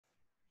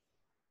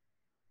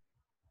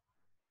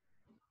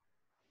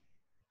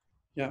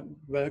Yeah,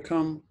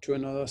 welcome to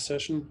another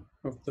session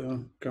of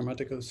the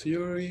grammatical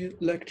theory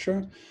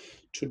lecture.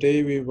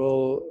 Today we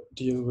will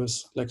deal with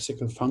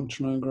lexical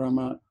functional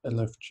grammar,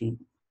 LFG.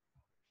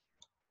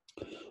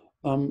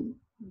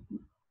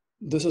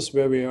 This is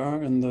where we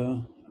are in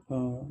the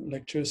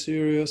lecture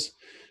series.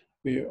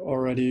 We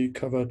already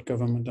covered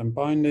government and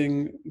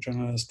binding,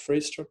 generalized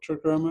phrase structure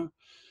grammar.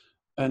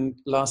 And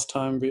last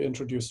time we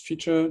introduced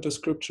feature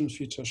descriptions,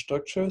 feature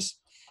structures.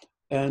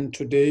 And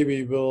today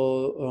we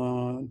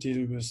will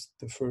deal with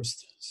the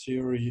first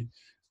theory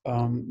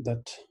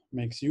that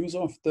makes use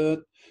of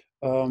that,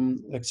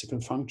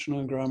 lexical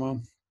functional grammar.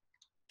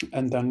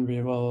 And then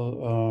we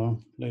will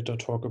later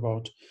talk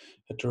about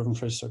head-driven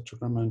phrase structure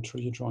grammar and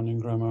tree joining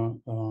grammar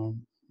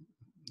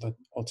that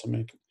also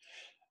make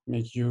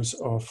use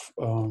of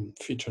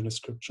feature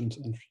descriptions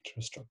and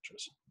feature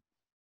structures.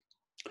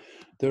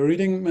 The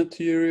reading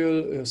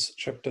material is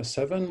chapter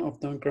 7 of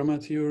the grammar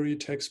theory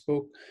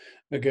textbook,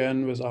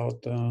 again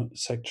without the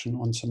section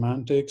on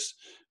semantics.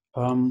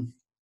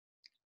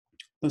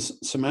 This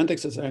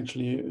semantics is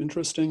actually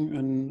interesting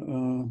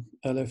in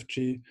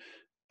LFG,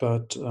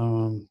 but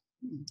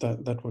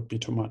that would be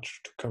too much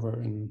to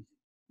cover in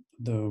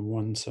the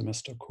one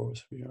semester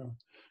course we are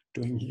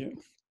doing here.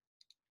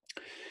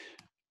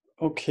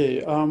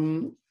 Okay,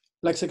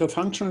 lexical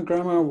functional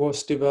grammar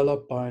was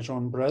developed by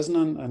John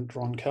Bresnan and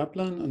Ron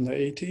Kaplan in the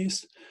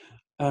 80s.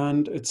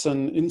 And it's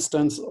an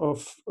instance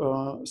of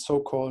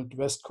so-called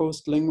West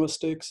Coast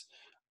linguistics.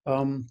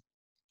 John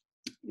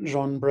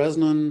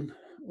Bresnan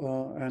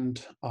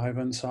and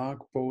Ivan Sark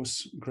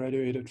both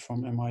graduated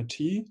from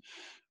MIT.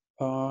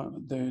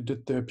 They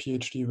did their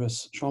PhD with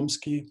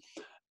Chomsky,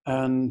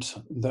 and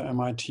the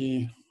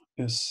MIT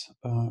is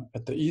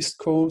at the East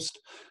Coast,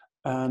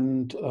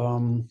 and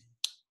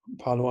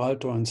Palo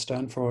Alto and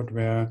Stanford,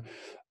 where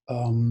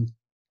John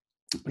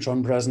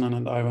Bresnan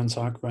and Ivan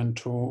Sark went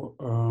to,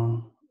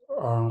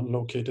 are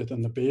located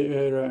in the Bay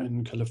Area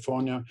in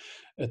California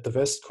at the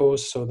West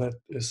Coast. So that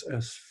is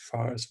as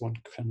far as one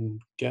can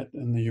get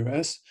in the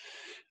US.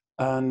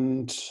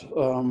 And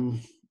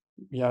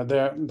yeah,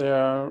 there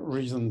are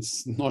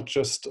reasons, not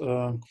just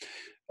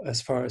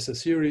as far as the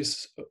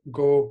theories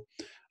go,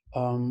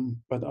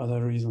 but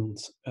other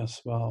reasons as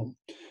well.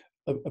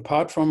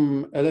 Apart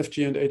from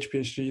LFG and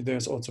HPHG,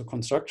 there's also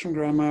construction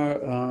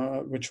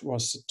grammar, which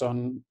was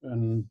done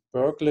in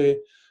Berkeley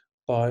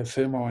by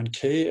Fillmore and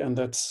Kay, and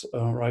that's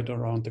right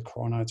around the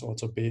corner. It's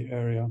also Bay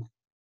Area.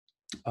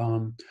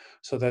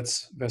 So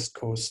that's West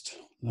Coast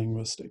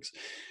linguistics.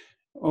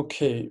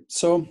 Okay,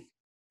 so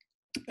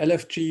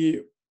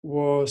LFG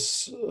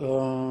was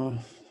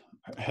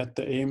had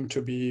the aim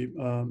to be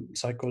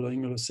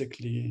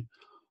psycholinguistically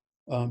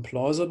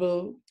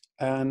plausible,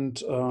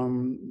 and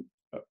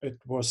it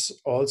was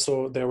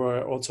also, there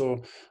were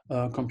also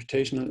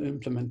computational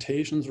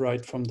implementations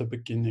right from the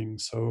beginning.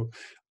 So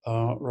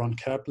Ron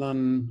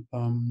Kaplan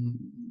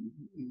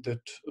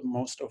did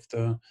most of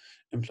the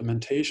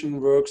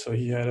implementation work. So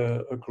he had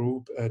a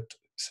group at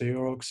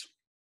Xerox,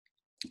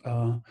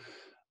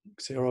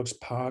 Xerox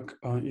PARC.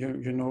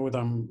 You know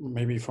them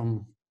maybe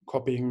from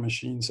copying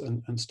machines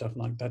and stuff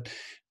like that.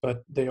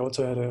 But they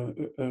also had a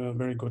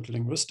very good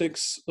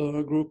linguistics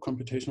group,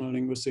 computational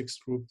linguistics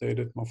group. They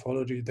did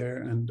morphology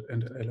there and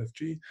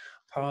LFG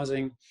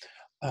parsing.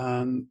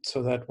 And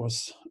so that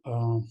was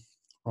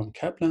Ron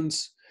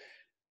Kaplan's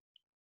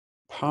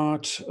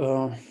part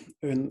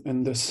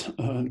in this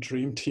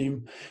dream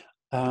team.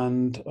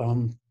 And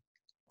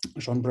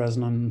John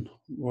Bresnan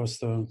was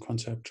the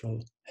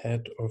conceptual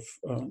head of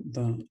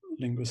the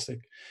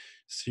linguistic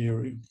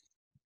theory.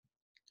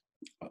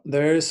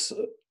 There is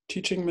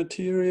teaching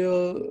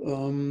material,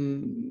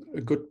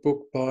 a good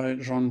book by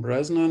John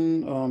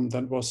Bresnan.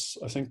 That was,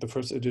 I think the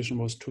first edition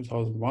was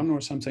 2001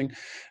 or something.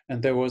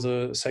 And there was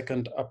a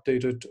second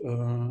updated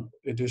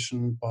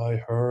edition by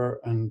her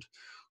and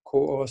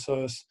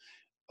co-authors.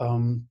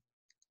 And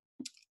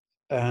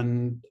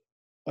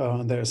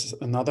there's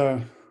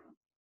another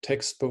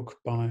textbook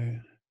by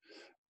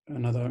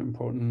another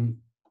important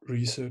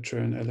researcher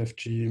in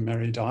LFG,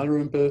 Mary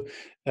Dalrymple,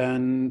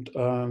 and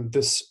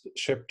this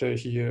chapter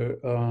here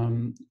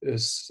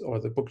is, or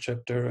the book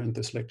chapter and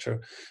this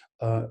lecture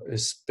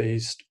is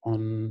based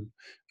on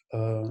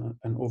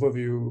an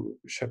overview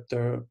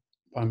chapter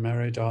by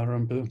Mary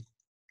Dalrymple,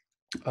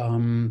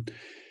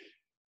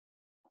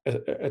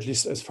 at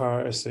least as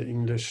far as the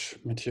English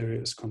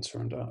material is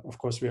concerned. Of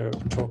course, we are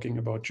talking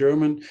about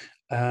German,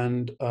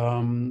 and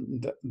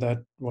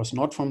that was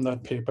not from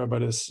that paper,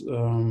 but is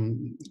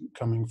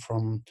coming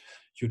from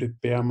Judith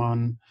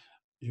Beermann's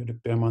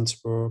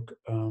work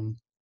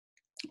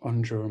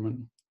on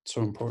German.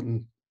 So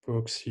important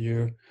works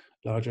here,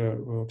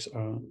 larger works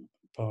are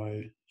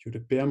by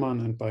Judith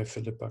Beermann and by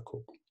Philippa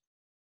Cook.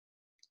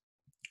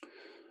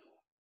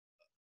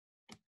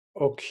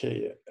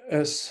 Okay,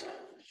 as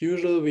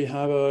usual, we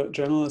have a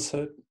general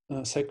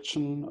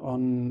section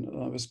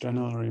on with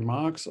general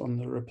remarks on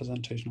the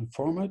representational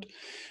format.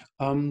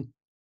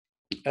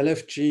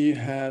 LFG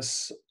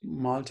has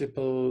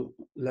multiple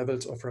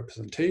levels of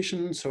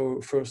representation.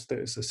 So first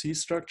there is a C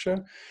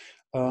structure.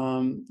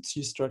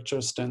 C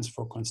structure stands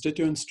for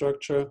constituent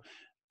structure,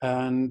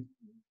 and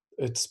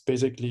it's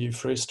basically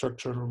phrase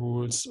structure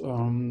rules,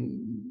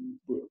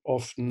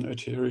 often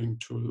adhering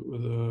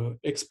to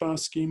the X-bar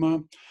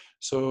schema.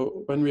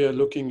 So when we are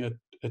looking at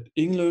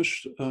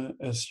English,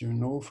 as you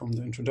know from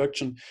the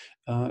introduction,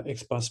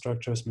 X-bar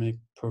structures make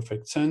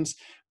perfect sense,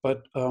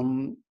 but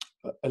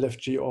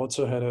LFG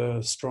also had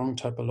a strong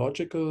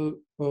typological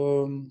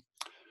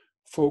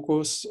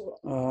focus,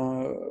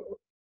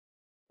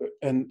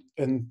 and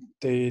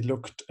they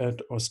looked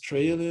at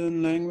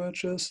Australian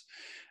languages,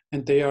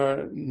 and they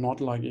are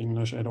not like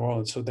English at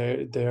all. So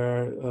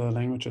they're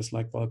languages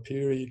like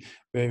Valperi,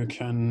 where you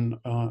can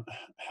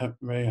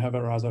where you have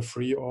a rather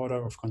free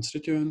order of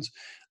constituents.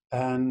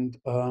 And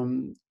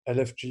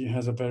LFG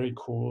has a very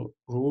cool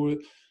rule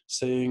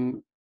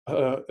saying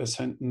a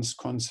sentence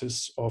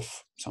consists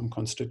of some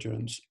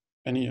constituents,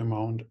 any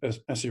amount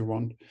as you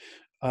want.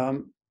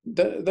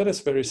 That is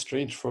very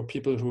strange for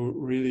people who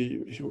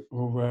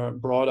were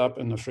brought up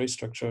in the phrase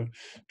structure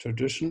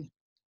tradition,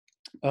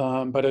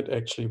 but it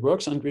actually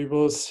works, and we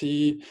will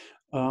see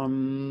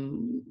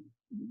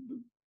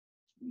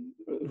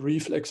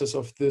reflexes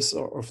of this,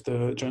 or of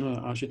the general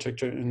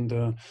architecture, in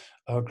the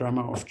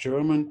grammar of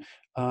German,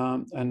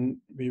 and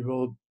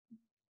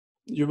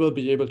you will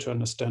be able to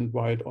understand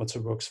why it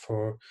also works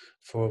for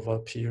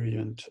Valperi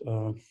and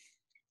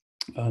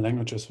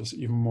languages with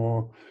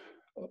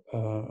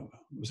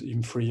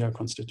even freer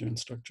constituent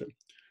structure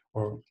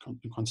or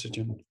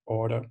constituent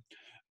order.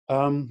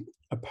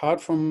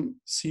 Apart from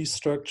C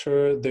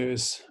structure,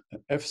 there's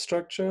F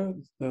structure,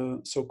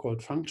 the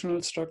so-called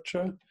functional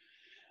structure,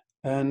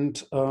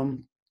 and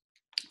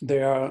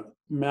there are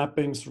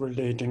mappings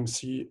relating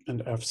C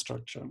and F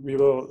structure. We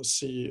will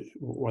see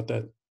what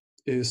that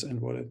is and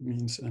what it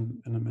means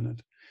in a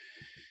minute.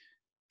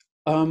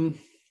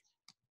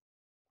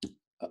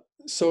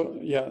 So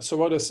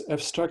what is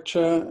F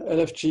structure?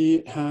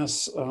 LFG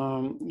has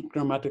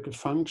grammatical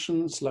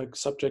functions like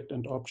subject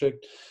and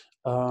object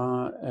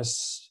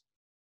as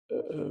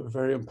a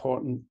very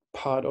important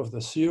part of the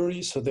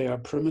theory. So they are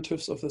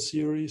primitives of the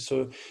theory.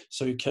 So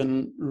you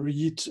can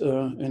read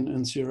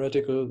in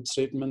theoretical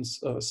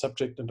statements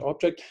subject and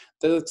object.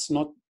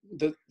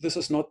 This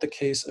is not the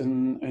case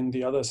in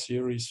the other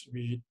theories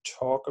we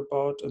talk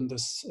about in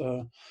this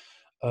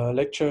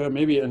lecture.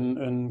 Maybe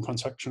in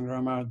construction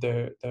grammar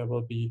there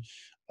will be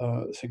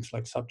things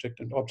like subject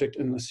and object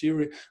in the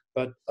theory,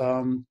 but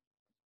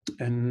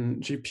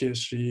in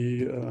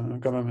GPSG,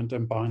 government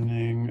and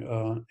binding,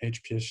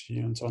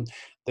 HPSG, and so on,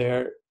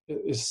 there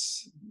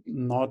is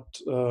not,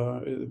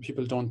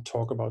 people don't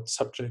talk about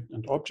subject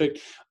and object.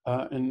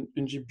 In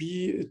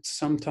GB, it's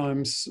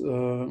sometimes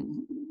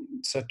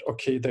said,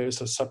 okay, there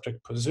is a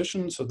subject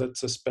position, so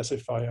that's a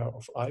specifier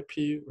of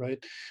IP,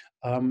 right?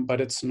 But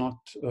it's not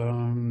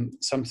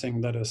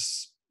something that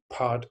is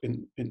part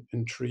in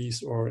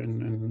trees or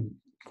in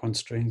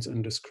constraints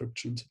and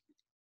descriptions.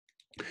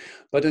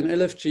 But in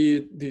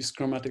LFG, these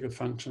grammatical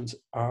functions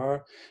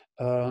are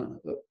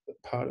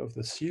part of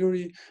the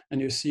theory,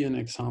 and you see an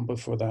example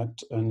for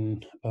that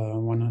in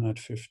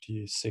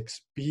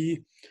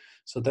 156b.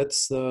 So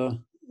that's the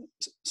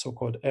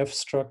so-called F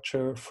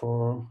structure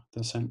for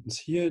the sentence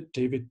here: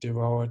 David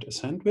devoured a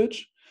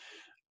sandwich.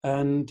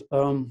 And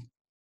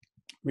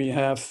we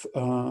have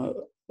a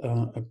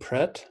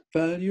pred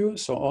value.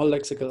 So all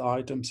lexical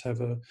items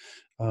have a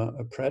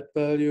pred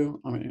value,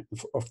 I mean,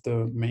 of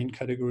the main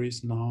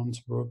categories: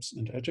 nouns, verbs,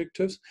 and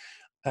adjectives.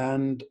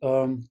 And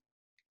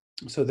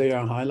so they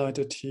are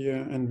highlighted here.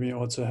 And we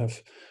also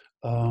have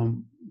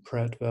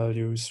pred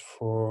values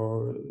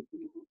for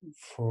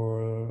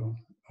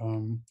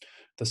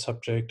the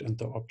subject and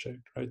the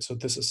object, right? So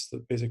this is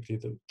basically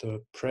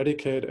the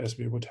predicate as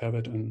we would have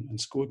it in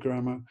school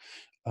grammar.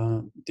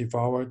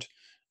 Devoured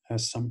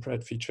has some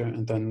pred feature,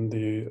 and then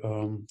the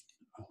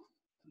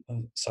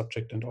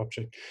subject and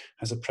object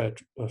has a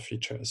pred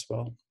feature as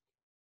well.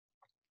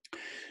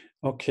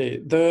 Okay,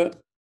 the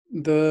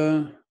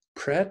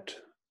pred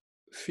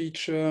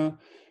feature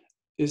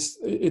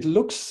it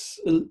looks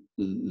a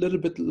little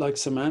bit like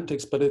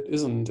semantics, but it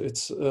isn't.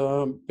 It's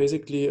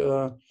basically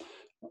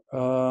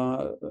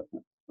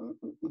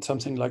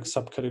something like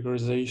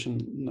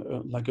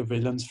subcategorization, like a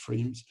valence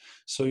frames.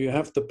 So you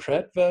have the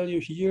pred value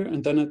here,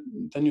 and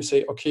then you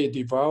say, okay,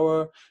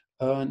 devour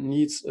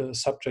needs a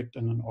subject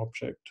and an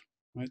object,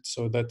 right?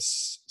 So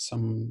that's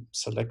some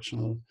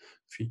selectional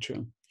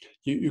feature.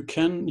 You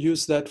can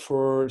use that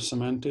for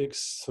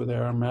semantics. So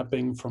there are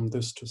mapping from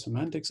this to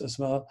semantics as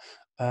well,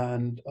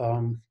 and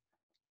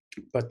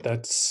but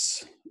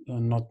that's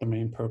not the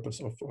main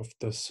purpose of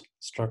this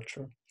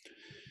structure.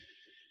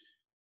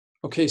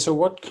 Okay, so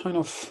what kind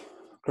of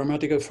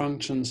grammatical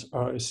functions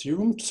are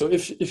assumed? So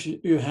if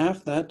you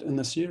have that in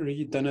the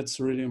theory, then it's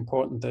really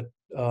important that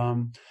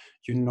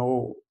you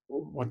know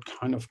what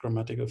kind of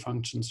grammatical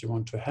functions you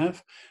want to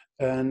have,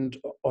 and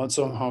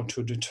also how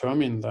to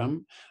determine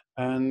them.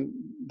 And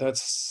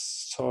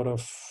that's sort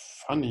of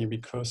funny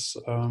because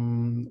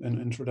in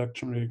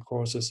introductory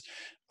courses,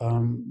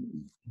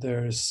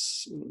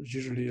 there's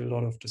usually a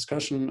lot of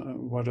discussion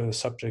what a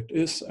subject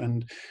is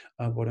and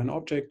what an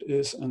object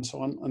is and so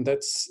on. And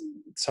that's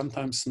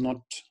sometimes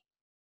not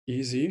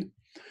easy.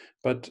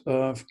 But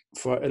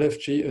for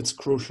LFG, it's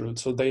crucial.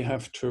 So they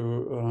have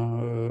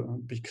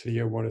to be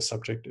clear what a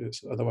subject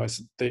is.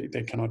 Otherwise,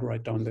 they cannot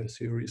write down their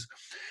theories.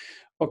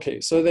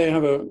 Okay, so they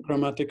have a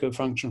grammatical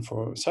function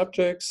for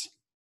subjects.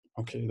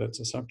 Okay,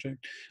 that's a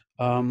subject.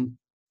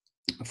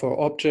 For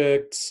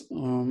objects,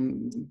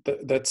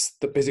 that's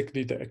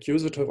basically the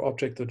accusative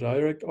object, the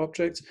direct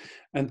objects.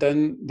 And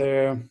then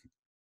there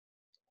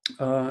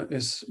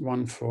is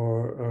one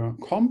for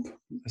comp,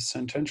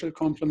 sentential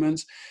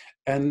complements.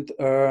 And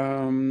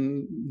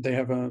they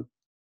have a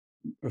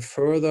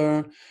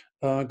further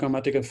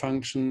grammatical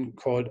function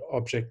called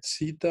object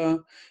theta.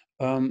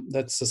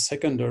 That's the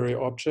secondary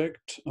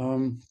object.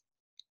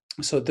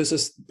 So this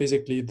is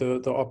basically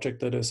the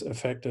object that is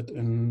affected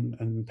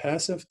in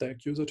passive, the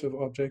accusative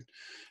object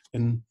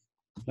in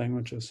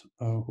languages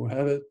who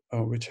have it,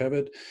 or which have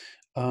it,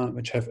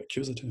 which have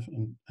accusative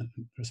in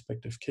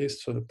respective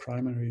case, so the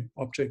primary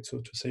object, so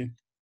to say.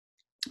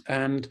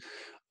 And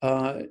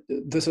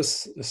this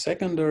is a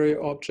secondary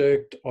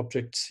object,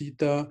 object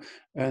theta,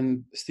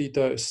 and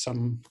theta is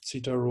some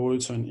theta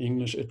rule, so in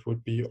English it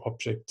would be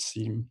object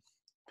theme.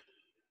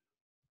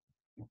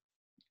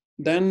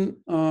 Then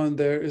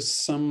there is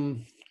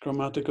some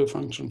grammatical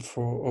function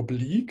for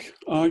oblique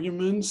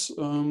arguments.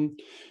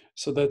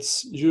 So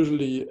that's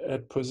usually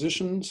at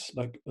positions,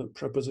 like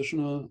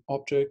prepositional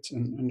objects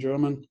in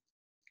German.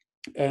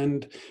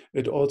 And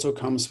it also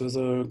comes with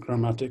a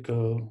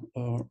grammatical,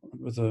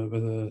 with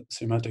a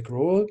semantic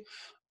role,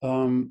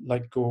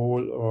 like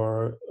goal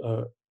or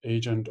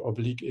agent,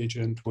 oblique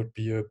agent would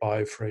be a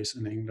by phrase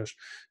in English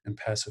in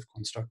passive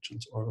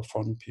constructions, or a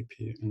von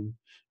PP in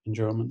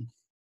German.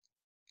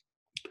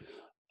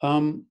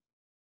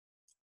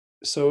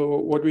 So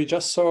what we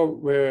just saw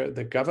were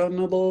the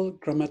governable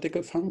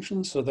grammatical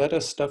functions. So that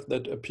is stuff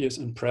that appears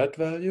in pred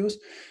values,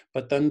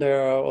 but then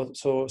there are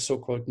also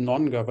so-called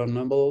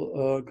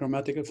non-governable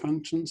grammatical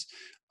functions.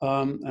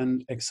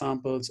 And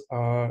examples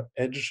are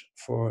edge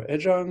for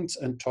adjuncts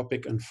and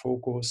topic and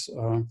focus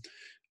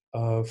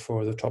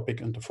for the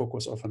topic and the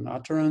focus of an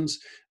utterance.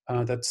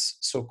 That's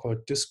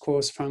so-called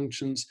discourse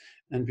functions,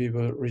 and we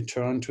will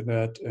return to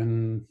that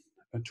in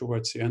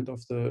towards the end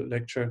of the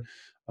lecture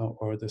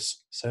or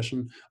this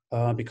session,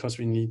 because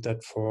we need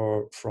that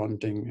for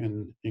fronting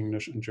in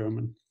English and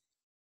German.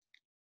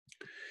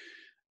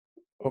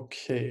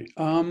 Okay,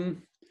 I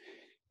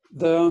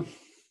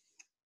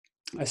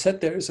said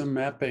there is a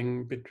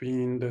mapping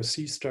between the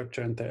C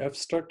structure and the F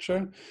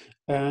structure,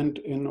 and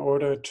in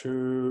order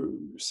to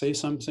say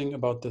something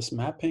about this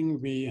mapping,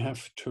 we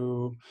have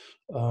to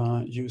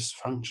use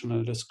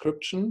functional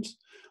descriptions,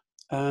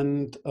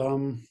 and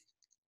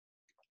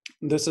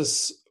this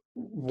is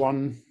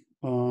one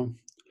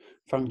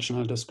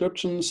functional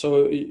description.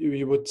 So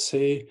we would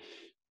say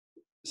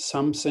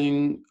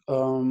something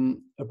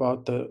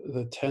about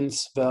the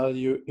tense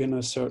value in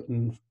a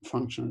certain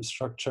functional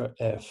structure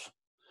F.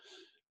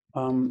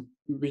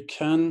 We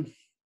can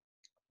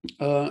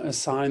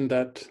assign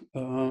that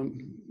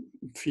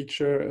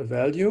feature a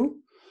value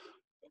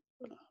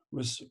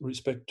with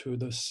respect to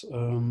this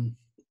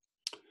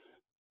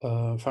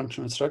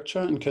functional structure,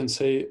 and can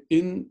say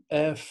in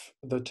F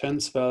the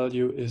tense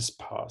value is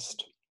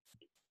passed.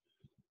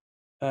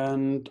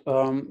 And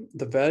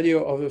the value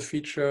of a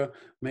feature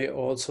may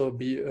also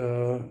be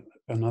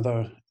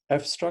another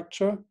F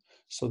structure,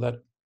 so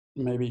that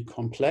may be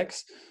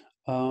complex,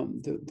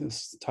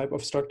 this type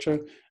of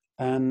structure.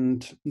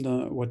 And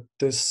what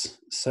this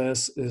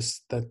says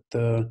is that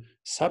the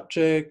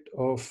subject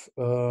of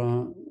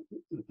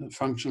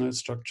functional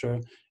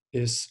structure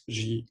is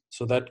G.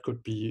 So that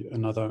could be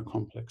another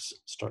complex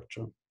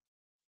structure.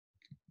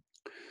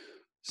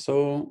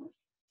 So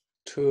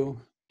to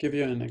give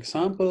you an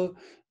example,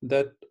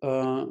 that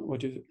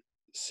what you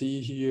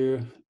see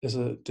here is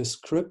a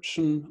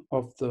description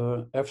of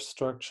the F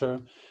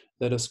structure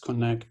that is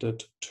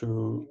connected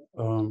to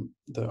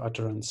the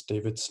utterance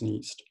David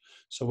sneezed.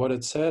 So what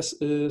it says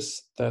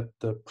is that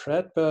the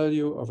pred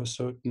value of a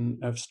certain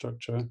F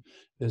structure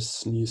is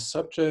sneeze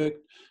subject,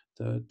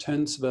 the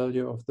tense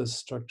value of this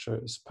structure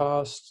is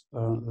past,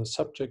 the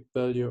subject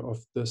value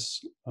of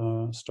this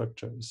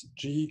structure is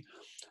G,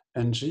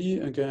 and G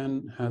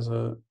again is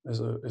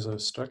a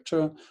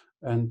structure,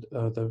 and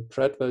the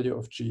pred value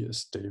of G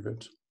is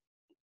David.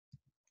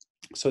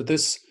 So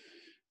this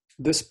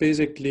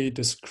basically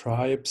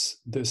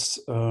describes this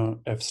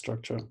F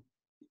structure.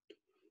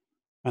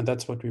 And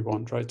that's what we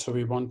want, right? So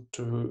we want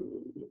to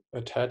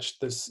attach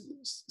this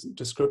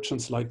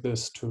descriptions like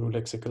this to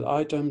lexical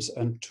items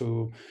and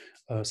to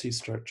C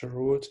structure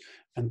rules,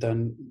 and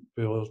then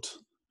build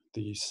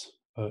these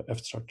F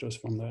structures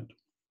from that.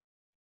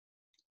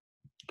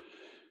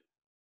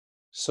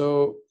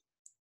 So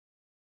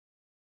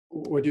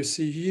what you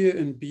see here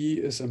in B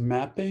is a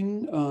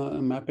mapping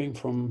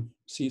from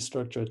C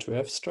structure to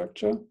F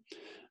structure.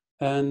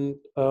 And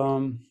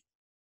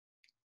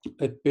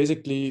it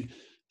basically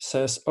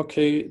says,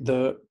 okay,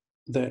 the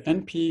the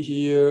NP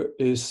here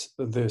is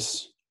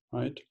this,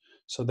 right?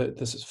 So that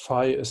this is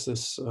phi is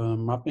this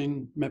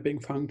mapping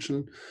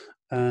function,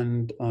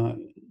 and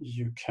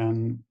you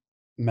can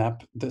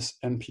map this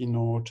NP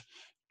node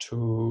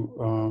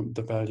to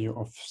the value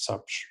of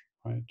such,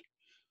 right?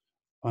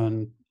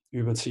 And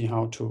we will see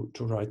how to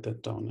write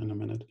that down in a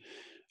minute.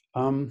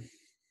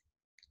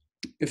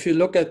 If you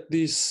look at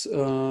these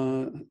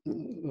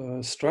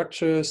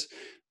structures,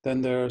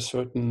 then there are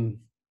certain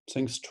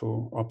things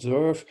to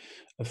observe.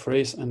 A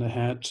phrase and a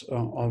head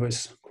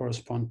always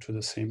correspond to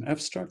the same F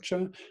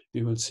structure.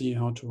 We will see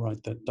how to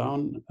write that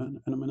down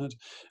in a minute.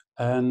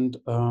 And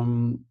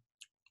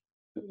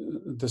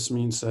this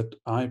means that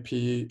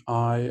IP,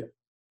 I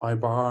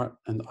bar,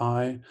 and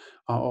I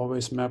are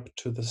always mapped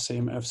to the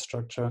same F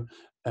structure,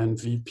 and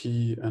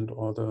VP and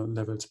all the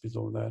levels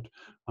below that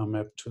are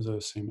mapped to the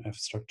same F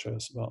structure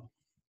as well.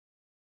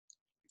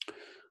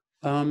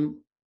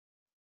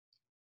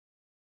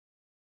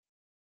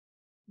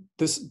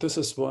 This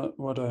is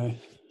what I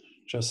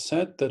just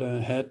said, that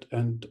a head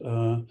and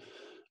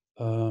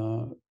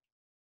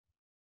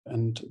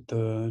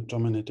the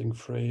dominating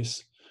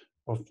phrase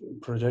of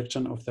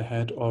projection of the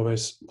head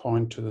always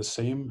point to the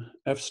same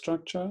F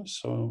structure.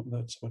 So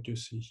that's what you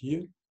see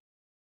here.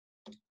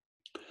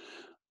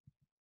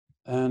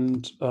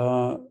 And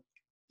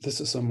this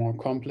is a more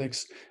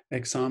complex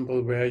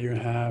example where you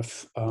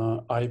have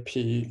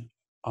IP,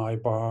 I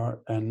bar,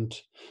 and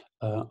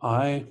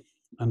I,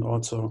 and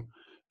also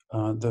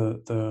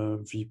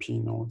the VP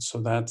node. So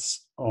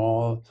that's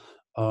all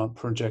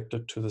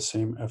projected to the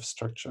same F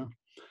structure.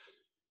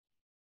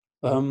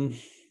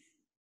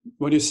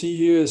 What you see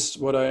here is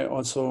what I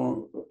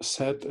also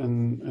said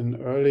in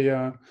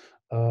earlier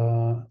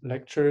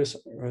lectures,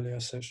 earlier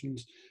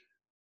sessions.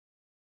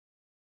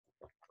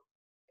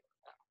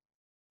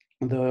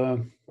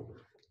 The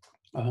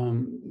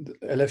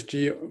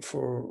LFG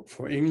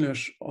for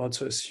English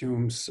also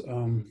assumes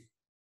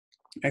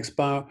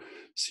X-bar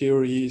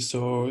theory,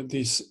 so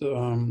these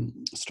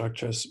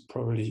structures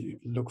probably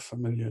look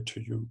familiar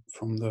to you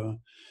from the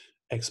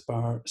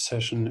X-bar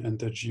session and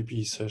the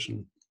GB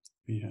session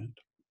we had.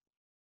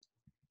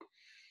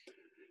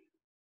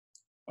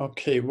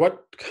 Okay,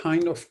 what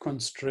kind of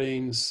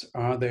constraints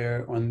are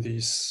there on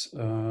these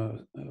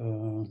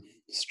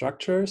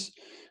structures,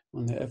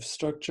 on the F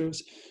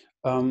structures?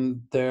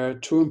 There are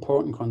two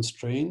important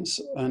constraints,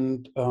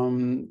 and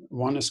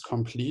one is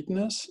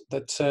completeness,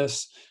 that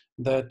says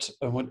that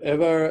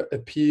whatever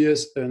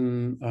appears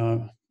in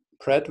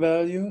pred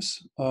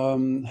values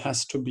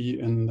has to be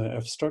in the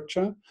F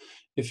structure.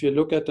 If you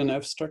look at an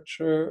F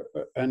structure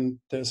and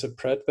there's a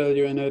pred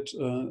value in it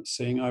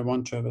saying I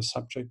want to have a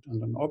subject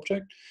and an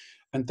object,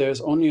 and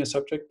there's only a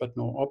subject but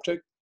no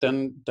object,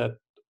 then that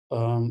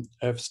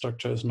F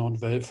structure is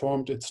not well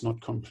formed, it's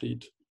not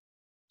complete.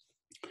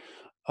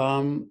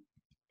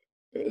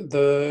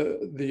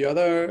 The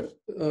other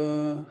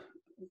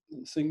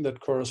thing that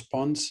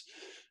corresponds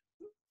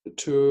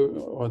to,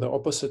 or the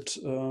opposite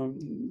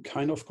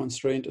kind of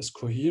constraint, is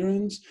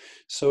coherence.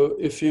 So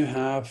if you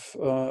have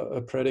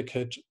a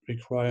predicate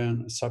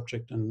requiring a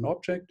subject and an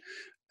object,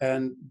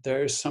 and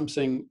there is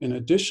something in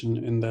addition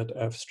in that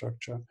F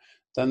structure,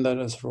 then that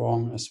is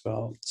wrong as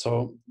well.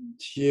 So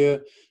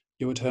here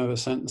you would have a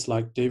sentence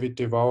like David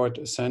devoured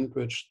a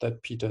sandwich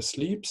that Peter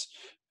sleeps.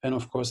 And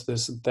of course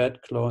this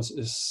that clause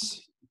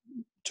is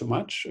too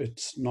much.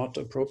 It's not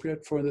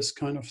appropriate for this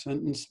kind of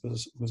sentence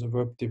with a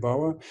verb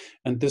devour.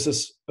 And this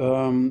is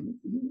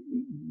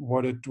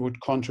what it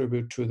would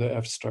contribute to the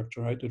F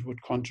structure, right? It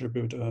would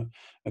contribute a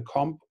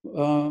comp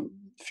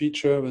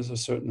feature with a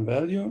certain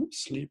value,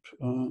 sleep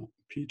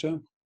Peter.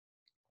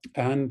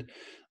 And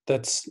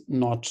that's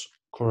not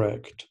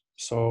correct.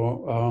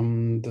 So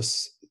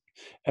this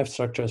F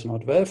structure is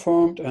not well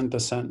formed and the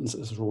sentence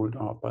is ruled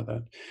out by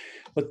that.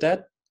 But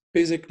that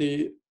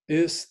basically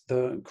is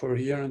the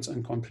coherence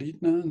and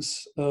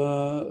completeness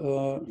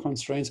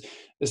constraints,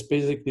 is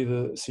basically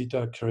the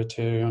theta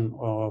criterion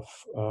of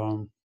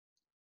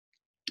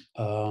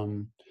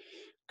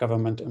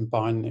government and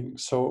binding.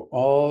 So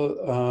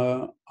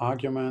all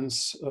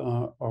arguments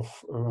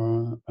of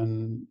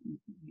an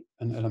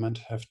element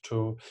have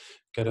to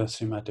get a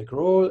thematic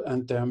role,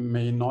 and there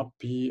may not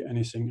be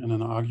anything in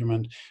an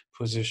argument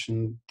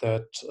position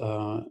that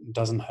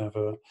doesn't have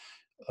a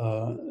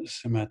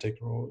thematic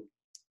role.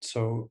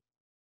 So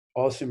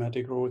all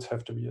thematic roles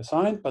have to be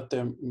assigned, but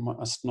there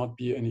must not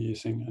be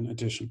anything in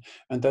addition.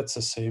 And that's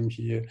the same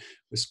here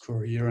with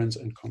coherence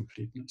and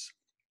completeness.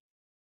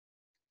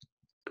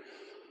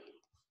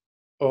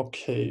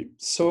 Okay,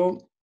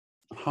 so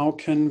how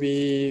can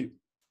we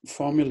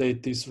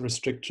formulate these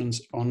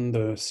restrictions on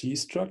the C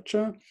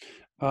structure?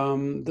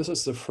 This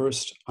is the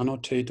first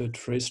annotated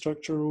phrase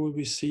structure rule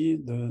we see,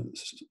 the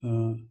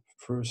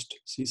first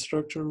C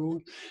structure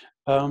rule.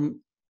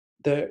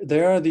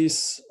 There are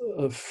these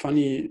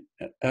funny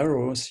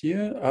arrows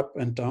here, up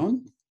and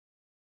down.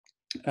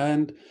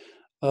 And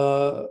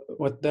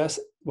what this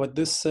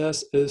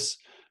says is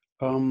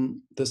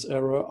this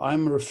error,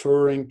 I'm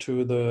referring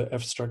to the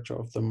F structure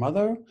of the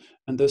mother,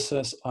 and this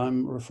says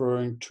I'm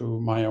referring to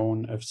my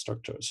own F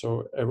structure,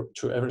 so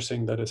to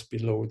everything that is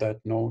below that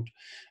node.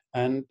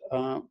 And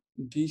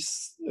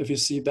if you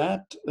see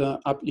that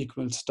up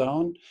equals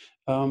down,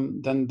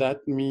 then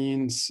that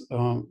means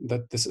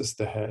that this is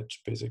the head,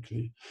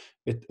 basically.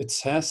 It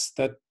says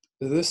that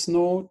this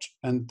node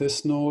and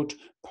this node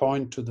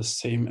point to the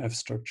same F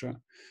structure.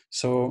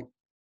 So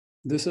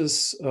this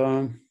is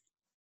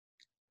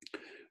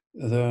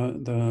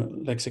the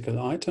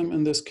lexical item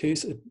in this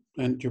case,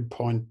 and you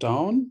point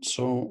down.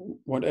 So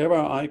whatever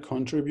I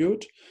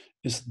contribute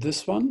is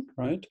this one,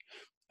 right?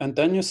 And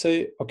then you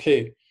say,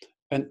 okay,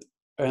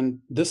 and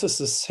this is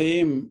the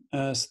same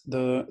as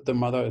the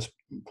mother is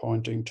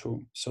pointing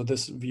to. So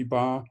this V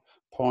bar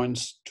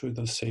points to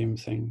the same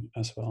thing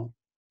as well.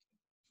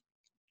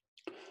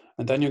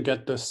 And then you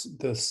get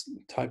this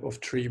type of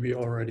tree we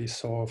already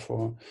saw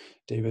for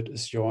David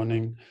is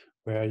yawning,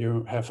 where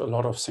you have a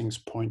lot of things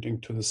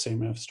pointing to the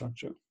same F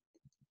structure.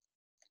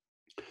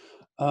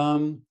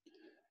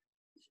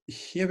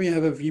 Here we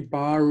have a V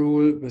bar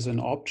rule with an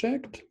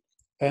object.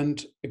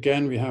 And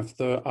again, we have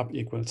the up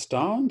equals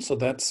down. So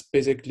that's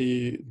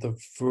basically the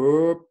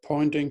verb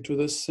pointing to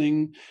this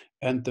thing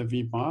and the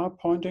V bar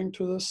pointing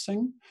to this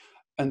thing.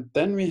 And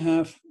then we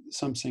have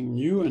something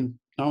new. And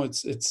now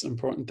it's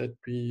important that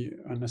we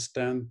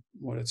understand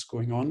what is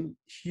going on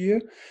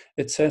here.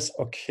 It says,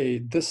 okay,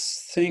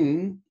 this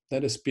thing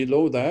that is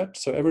below that,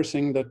 so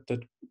everything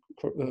that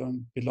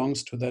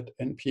belongs to that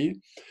NP,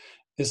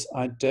 is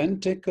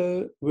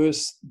identical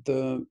with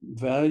the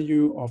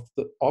value of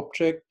the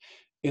object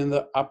in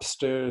the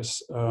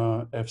upstairs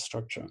F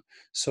structure.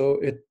 So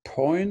it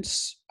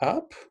points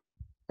up,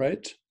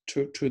 right,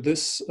 to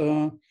this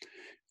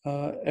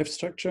F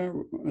structure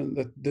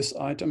that this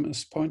item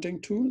is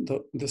pointing to.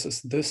 This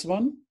is this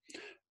one,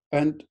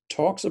 and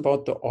talks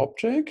about the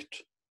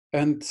object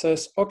and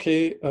says,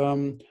 okay,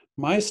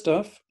 my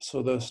stuff,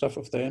 so the stuff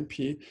of the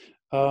NP,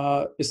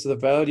 is the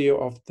value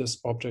of this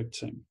object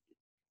thing.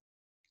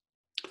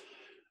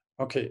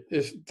 Okay,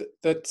 if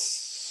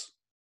that's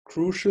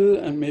crucial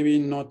and maybe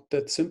not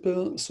that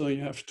simple, so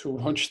you have to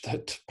watch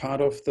that part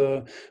of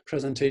the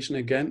presentation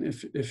again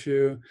if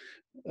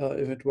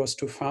it was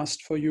too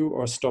fast for you,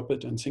 or stop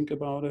it and think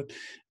about it.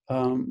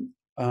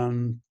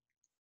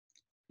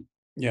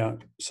 Yeah,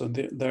 so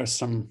there's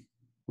some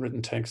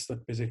written text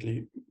that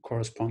basically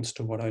corresponds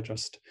to what I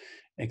just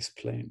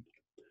explained.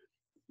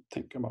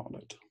 Think about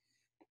it.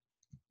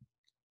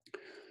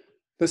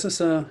 This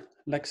is a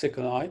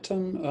lexical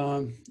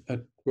item.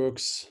 It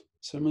works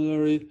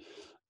similarly.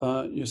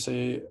 You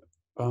say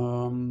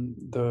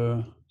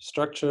the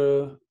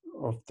structure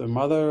of the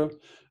mother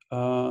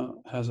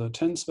has a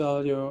tense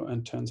value,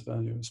 and tense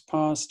value is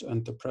past,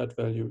 and the pred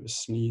value is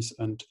sneeze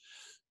and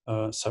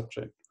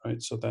subject,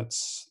 right? So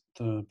that's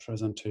the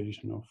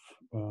presentation of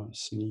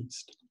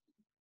sneezed.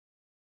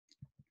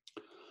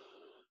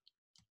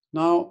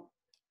 Now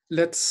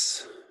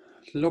let's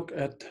look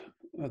at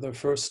the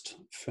first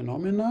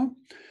phenomena.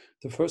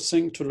 The first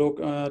thing to look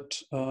at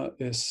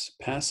is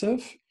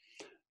passive.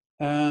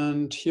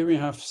 And here we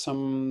have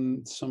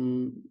some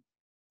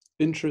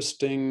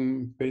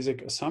interesting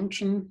basic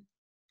assumption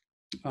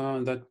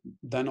that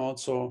then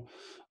also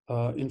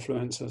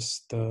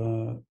influences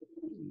the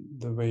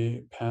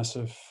way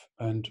passive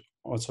and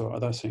also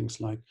other things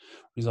like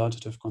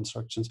resultative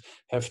constructions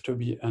have to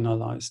be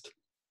analyzed.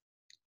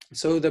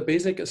 So the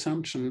basic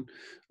assumption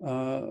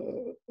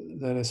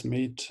that is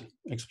made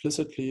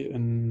explicitly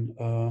in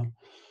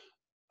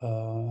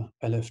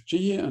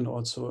LFG and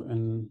also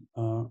in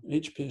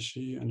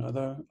HPSG and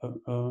other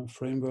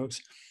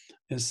frameworks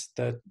is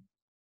that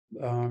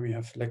we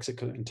have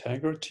lexical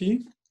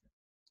integrity.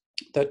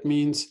 That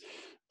means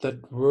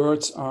that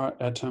words are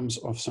atoms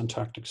of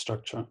syntactic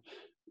structure.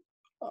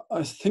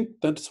 I think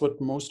that's what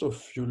most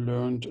of you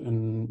learned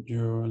in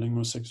your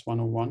Linguistics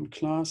 101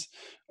 class,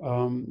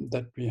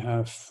 that we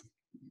have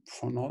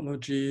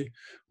phonology,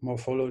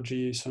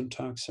 morphology,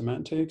 syntax,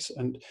 semantics,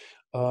 and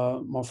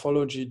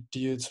morphology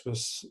deals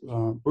with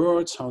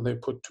words, how they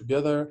put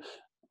together,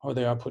 how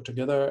they are put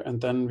together, and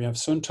then we have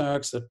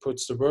syntax that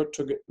puts the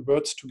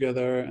words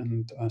together,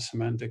 and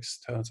semantics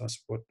tells us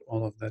what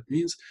all of that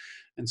means,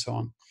 and so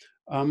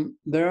on.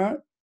 There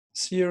are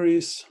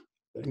theories,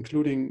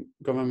 including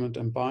government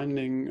and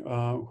binding,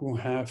 who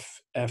have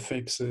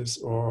affixes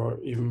or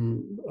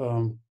even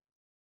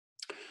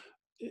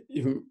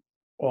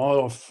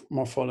all of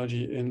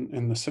morphology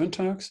in the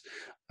syntax.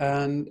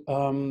 And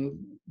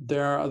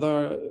there are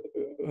other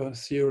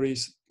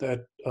theories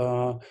that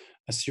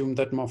assume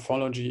that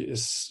morphology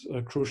is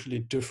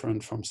crucially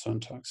different from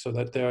syntax, so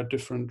that there are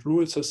different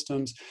rule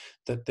systems,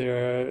 that there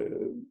are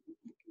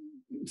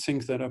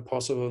things that are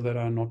possible that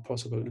are not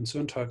possible in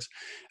syntax.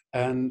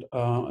 And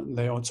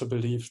they also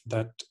believe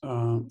that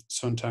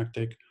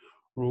syntactic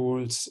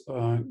rules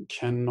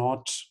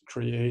cannot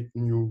create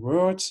new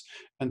words,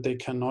 and they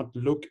cannot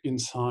look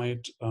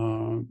inside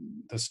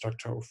the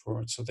structure of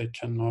words. So they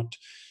cannot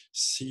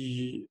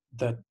see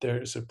that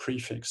there is a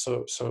prefix.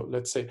 So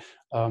let's say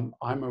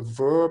I'm a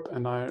verb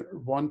and I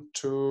want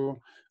to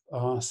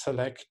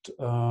select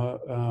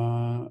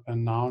a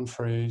noun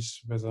phrase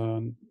with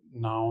a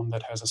noun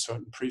that has a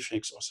certain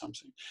prefix or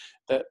something.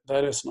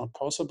 That is not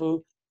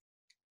possible.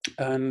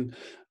 And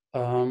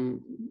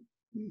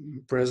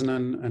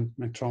Bresnan and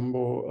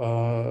McTrumbo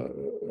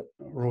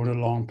wrote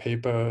a long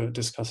paper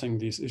discussing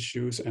these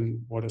issues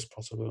and what is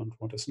possible and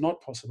what is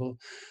not possible.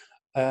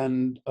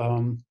 And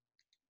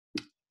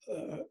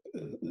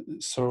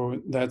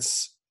so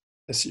that's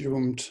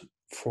assumed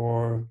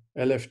for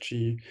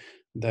LFG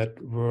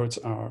that words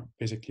are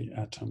basically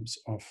atoms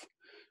of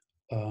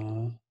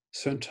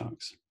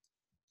syntax.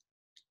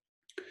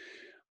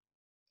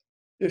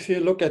 If you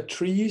look at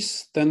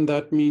trees, then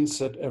that means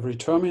that every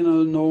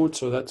terminal node,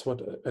 so that's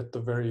what's at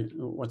the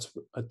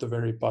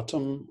very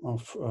bottom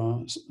of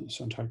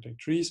syntactic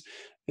trees,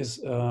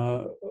 is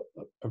a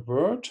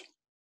word.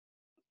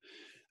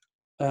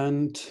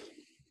 And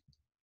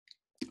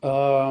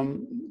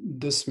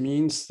this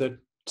means that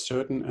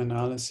certain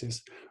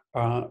analyses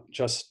are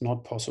just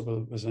not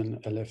possible within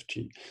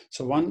LFG.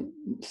 So one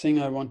thing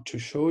I want to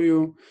show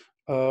you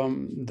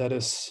that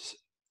is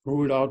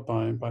ruled out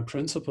by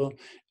principle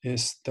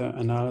is the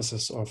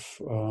analysis of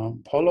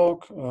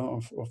Pollock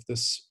of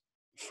this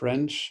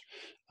French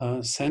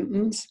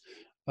sentence.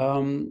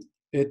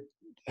 It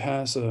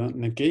has a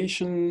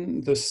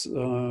negation, this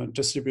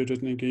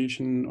distributed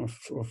negation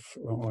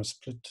or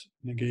split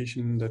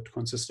negation that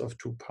consists of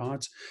two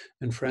parts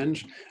in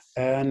French,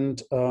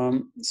 and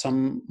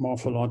some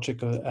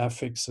morphological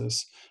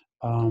affixes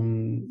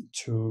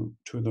to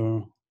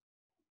the,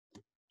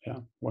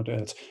 what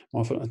else?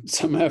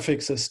 Some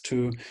affixes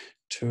to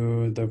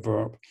the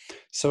verb.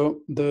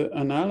 So the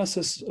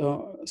analysis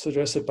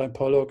suggested by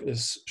Pollock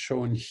is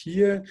shown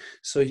here.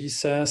 So he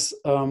says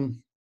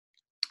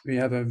we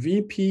have a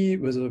VP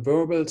with a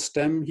verbal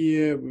stem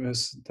here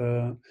with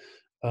the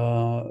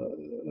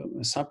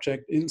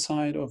subject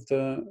inside of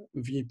the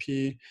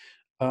VP.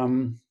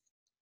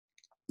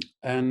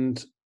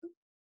 And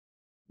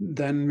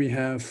then we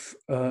have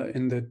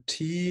in the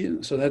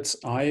T, so that's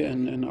I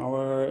in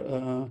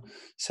our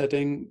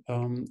setting,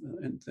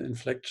 in the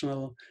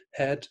inflectional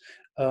head,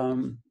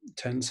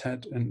 tense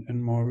head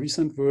in more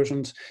recent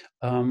versions.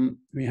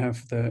 We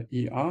have the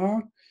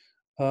ER,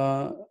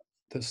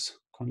 this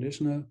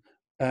conditional,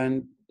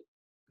 and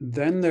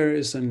then there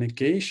is a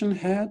negation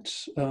head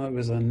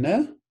with a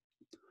ne,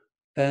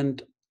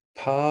 and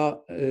pa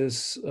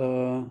is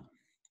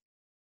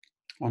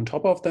on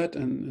top of that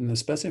in the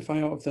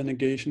specifier of the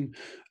negation.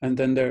 And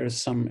then there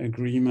is some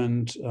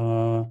agreement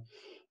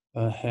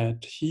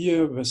head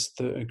here with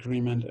the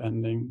agreement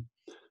ending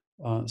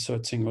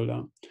third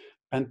singular.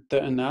 And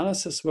the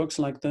analysis works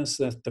like this,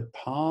 that the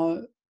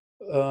pa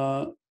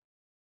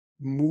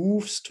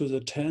moves to the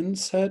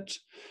tense head,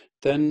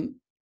 then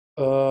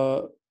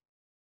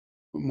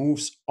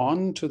moves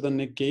on to the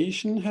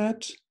negation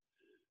head,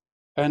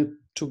 and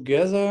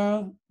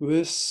together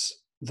with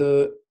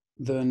the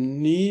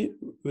ni,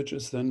 which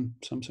is then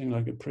something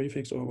like a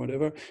prefix or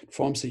whatever,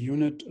 forms a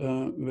unit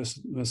with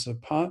the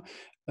pa,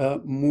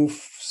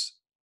 moves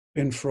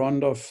in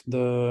front of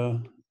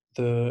the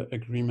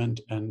agreement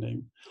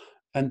ending.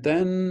 And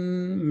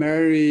then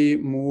Mary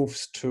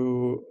moves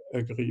to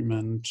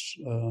agreement,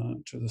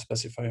 to the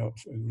specifier of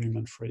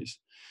agreement phrase.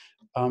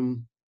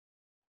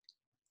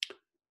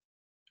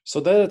 So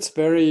that's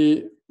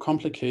very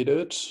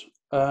complicated,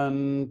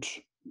 and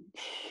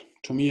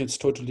to me it's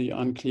totally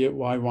unclear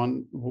why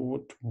one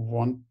would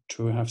want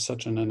to have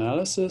such an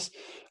analysis.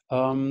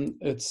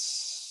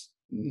 It's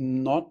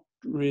not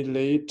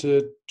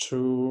related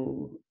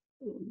to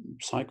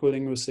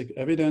psycholinguistic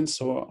evidence,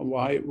 so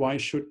why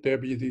should there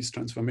be these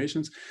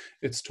transformations?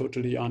 It's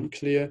totally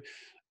unclear.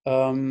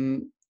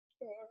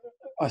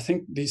 I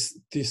think these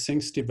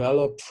things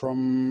develop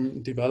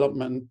from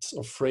development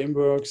of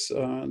frameworks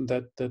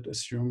that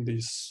assume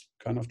these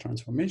kind of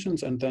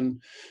transformations, and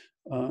then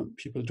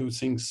people do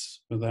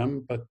things with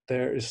them, but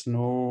there is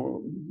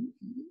no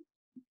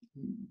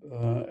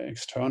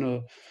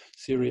external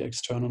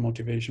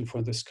motivation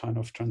for this kind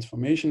of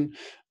transformation.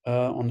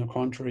 On the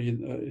contrary,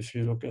 if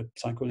you look at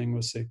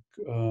psycholinguistic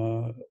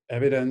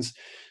evidence,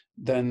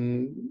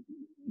 then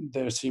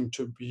there seem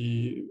to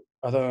be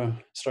other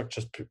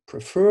structures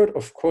preferred.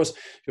 Of course,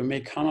 you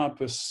may come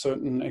up with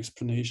certain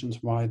explanations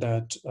why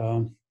that,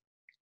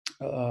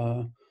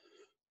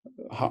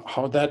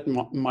 how that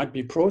might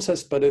be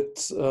processed, but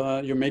it's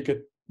you make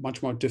it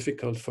much more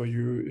difficult for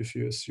you if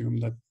you assume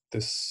that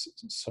this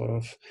sort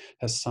of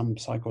has some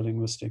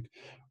psycholinguistic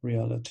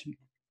reality.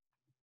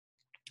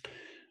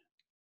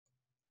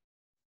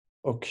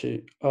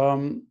 Okay.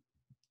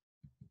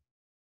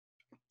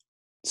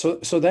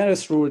 So that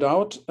is ruled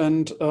out,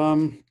 and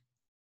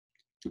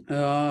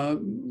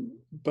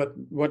But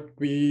what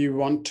we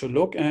want to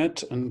look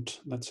at, and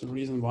that's the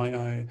reason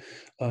why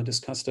I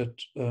discussed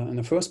it in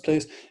the first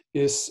place,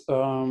 is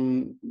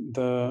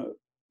the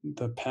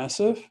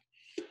passive.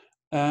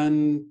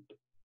 And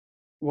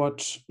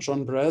what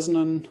John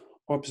Brasnan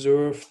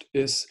observed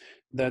is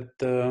that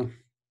the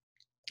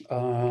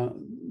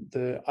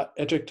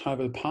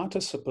adjectival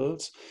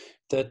participles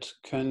that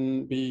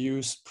can be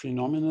used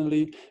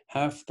prenominally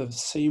have the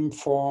same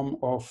form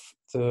of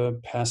the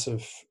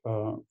passive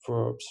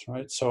verbs,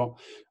 right? So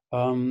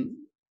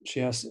she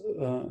has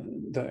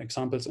the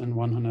examples in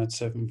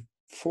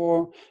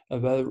 107.4, a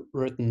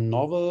well-written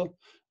novel,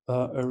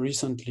 a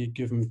recently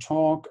given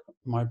talk,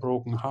 my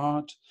broken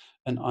heart,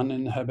 an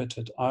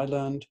uninhabited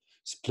island,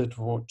 split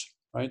wood,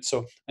 right?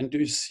 So, and do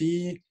you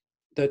see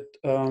that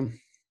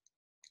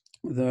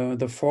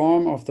the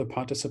form of the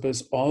participle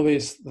is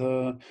always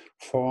the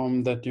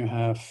form that you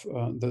have,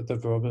 the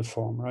verbal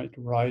form, right?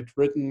 Write,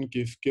 written,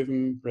 give,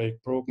 given,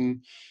 break,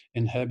 broken,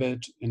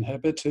 inhabit,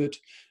 inhabited,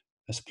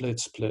 split,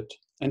 split.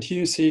 And here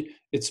you see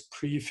it's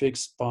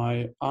prefixed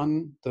by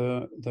an,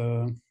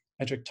 the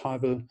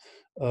adjectival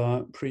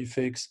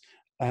prefix,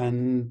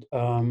 and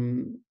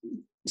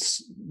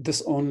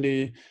this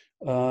only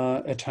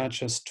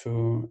attaches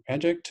to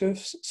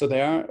adjectives. So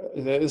there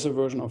is a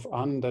version of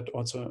an that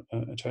also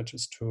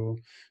attaches to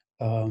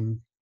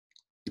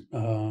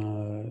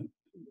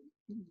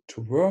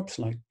verbs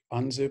like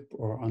unzip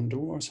or undo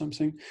or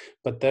something,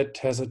 but that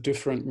has a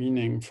different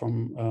meaning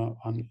from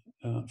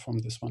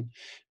this one.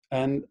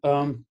 And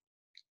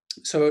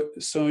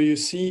so you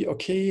see,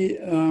 okay,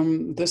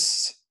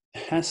 this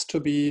has to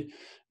be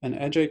an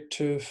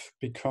adjective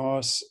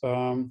because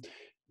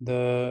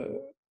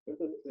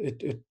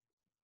it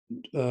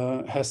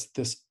has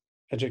this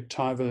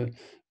adjectival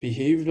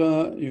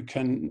behavior. You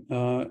can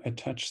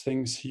attach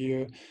things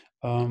here.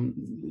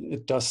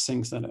 It does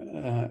things that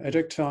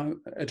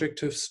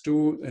adjectives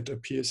do. It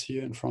appears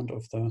here in front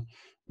of the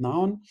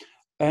noun.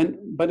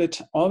 But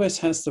it always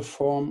has the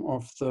form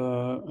of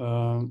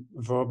the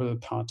verbal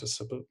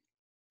participle.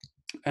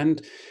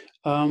 And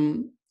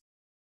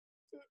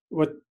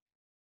what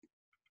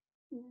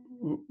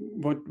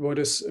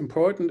is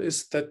important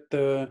is that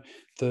the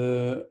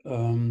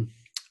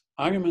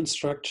argument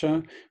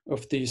structure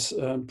of these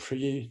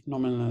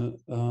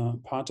pre-nominal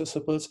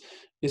participles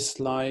is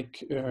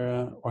like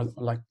or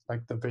like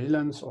the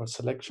valence or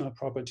selectional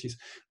properties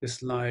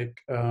is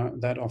like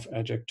that of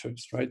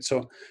adjectives, right?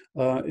 So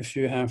if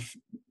you have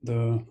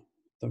the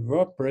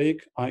verb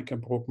break, I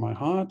broke my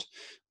heart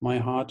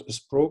is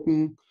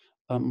broken,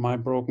 my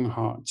broken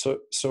heart.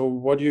 So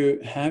what you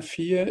have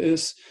here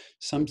is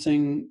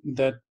something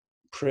that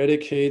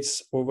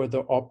predicates over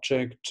the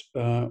object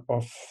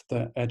of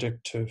the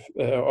adjective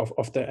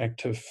of the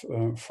active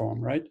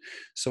form, right?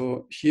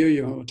 So here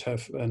you would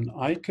have an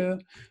Eike,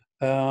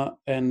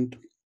 and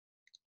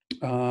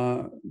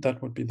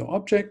that would be the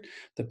object.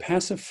 The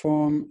passive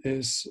form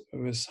is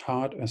with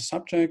heart as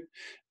subject,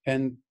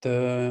 and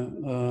the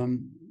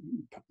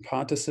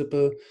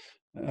participle,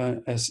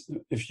 as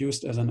if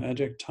used as an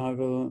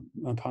adjectival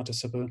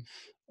participle,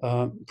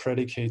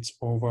 predicates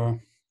over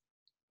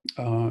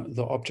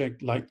the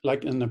object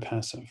like in the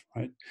passive,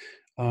 right?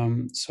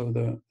 So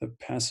the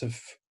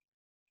passive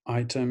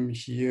item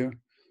here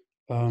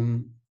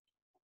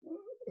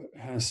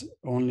has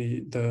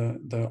only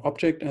the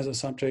object as a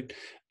subject,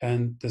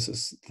 and this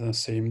is the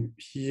same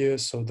here.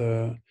 So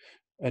the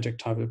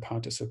adjectival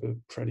participle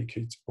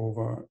predicates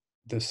over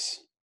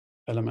this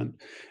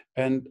element.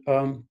 And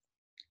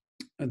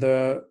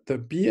the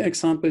B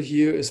example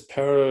here is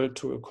parallel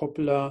to a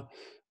copula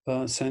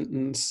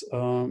sentence,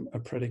 a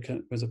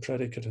predicate with a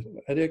predicate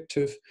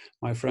adjective.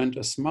 My friend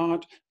is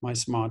smart, my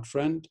smart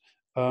friend.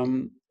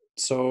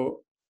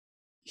 So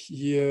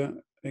here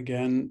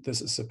again,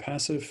 this is a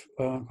passive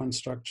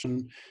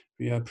construction.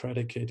 We are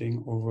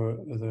predicating over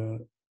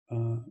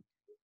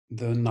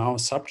the now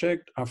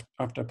subject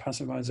after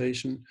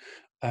passivization,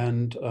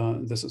 and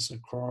this is a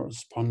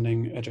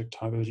corresponding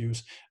adjectival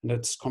use, and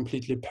it's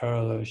completely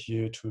parallel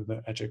here to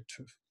the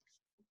adjective.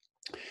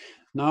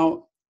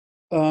 Now,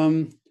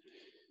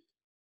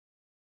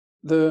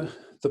 the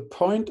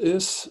point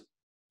is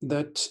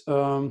that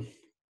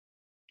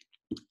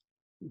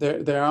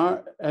there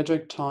are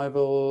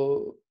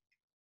adjectival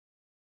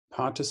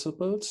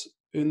participles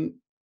in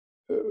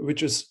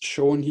which is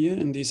shown here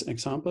in these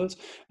examples,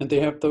 and they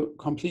have the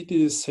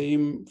completely the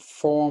same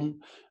form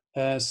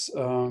as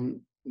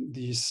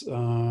these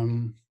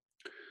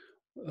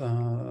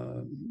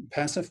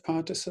passive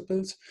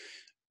participles.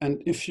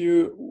 And if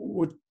you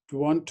would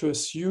want to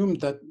assume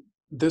that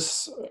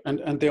this,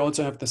 and they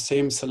also have the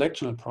same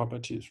selectional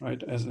properties,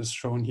 right, as is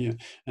shown here.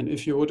 And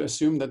if you would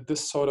assume that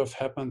this sort of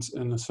happens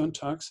in a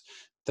syntax,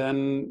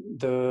 then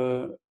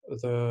the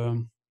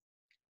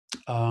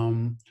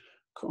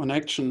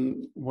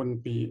connection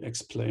wouldn't be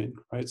explained,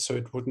 right? So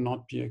it would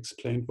not be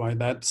explained why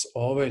that's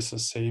always the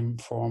same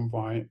form,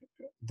 why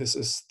this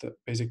is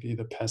basically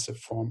the passive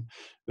form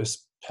with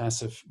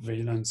passive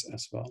valence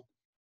as well.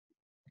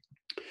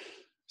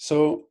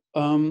 So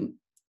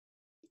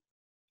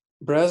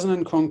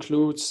Bresnan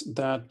concludes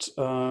that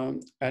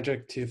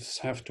adjectives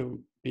have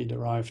to be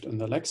derived in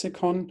the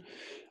lexicon,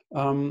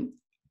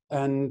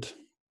 and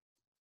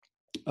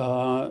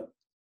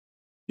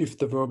if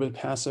the verbal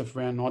passive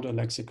were not a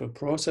lexical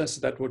process,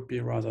 that would be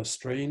rather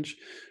strange.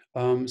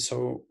 Because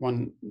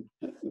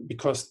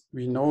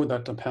we know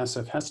that the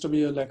passive has to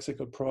be a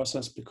lexical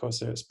process because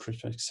there's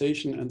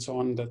prefixation and so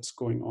on that's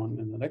going on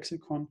in the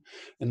lexicon,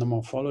 in the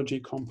morphology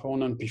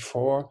component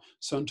before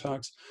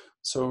syntax.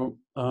 So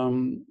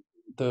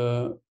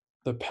the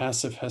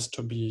passive has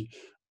to be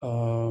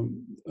a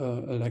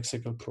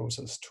lexical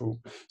process too.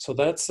 So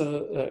that's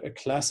a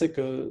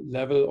classical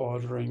level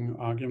ordering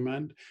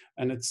argument,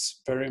 and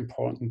it's very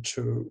important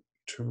to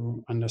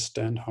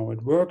understand how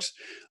it works.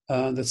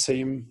 The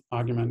same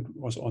argument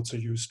was also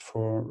used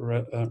for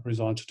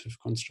resultative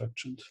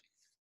constructions.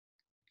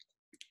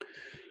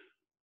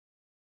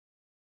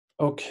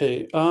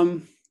 Okay,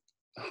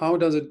 how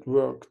does it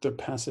work, the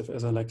passive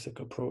as a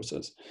lexical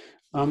process?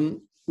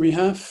 We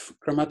have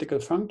grammatical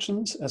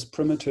functions as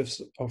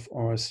primitives of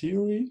our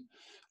theory.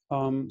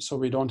 So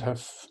we don't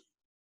have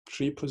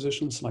tree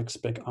positions like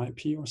spec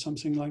IP or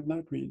something like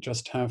that. We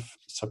just have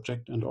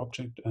subject and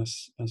object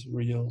as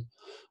real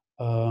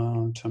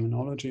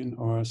terminology in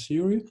our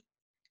theory.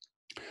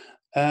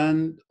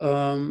 And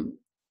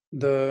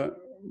the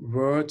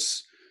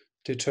words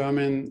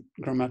determine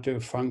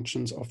grammatical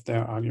functions of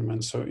their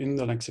arguments. So in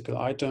the lexical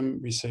item,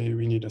 we say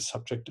we need a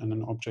subject and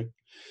an object.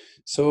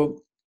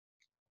 So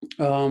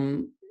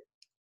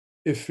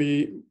if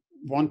we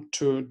want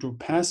to do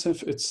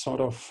passive, it's sort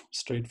of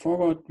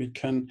straightforward. We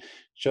can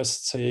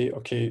just say,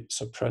 okay,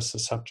 suppress the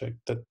subject.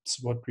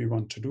 That's what we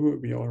want to do.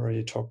 We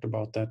already talked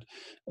about that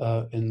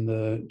in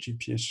the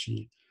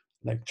GPSG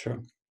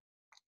lecture.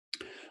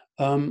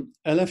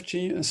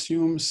 LFG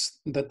assumes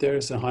that there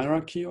is a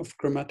hierarchy of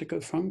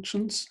grammatical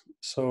functions.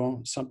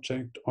 So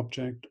subject,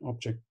 object,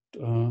 object,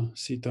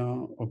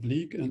 theta,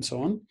 oblique, and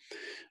so on.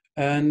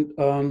 And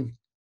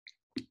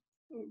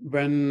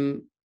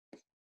when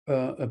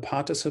a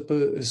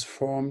participle is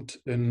formed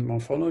in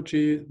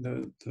morphology,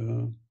 the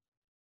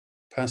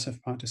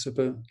passive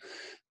participle,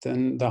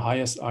 then the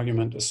highest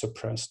argument is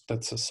suppressed.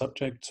 That's a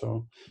subject.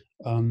 So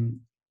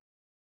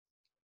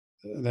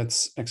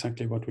that's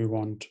exactly what we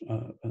want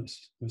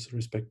with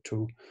respect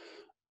to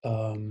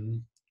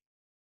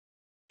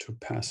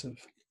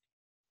passive.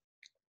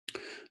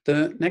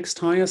 The next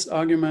highest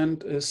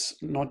argument is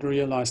not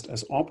realized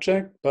as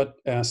object, but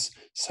as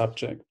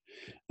subject.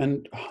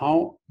 And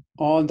how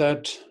all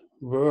that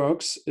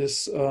works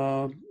is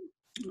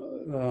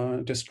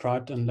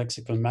described in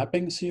lexical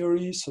mapping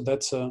theory. So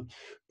that's a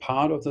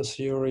part of the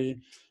theory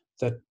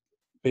that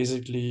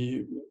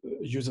basically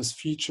uses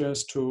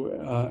features to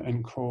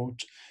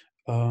encode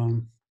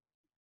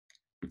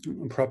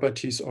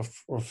properties of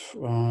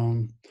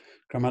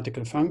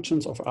grammatical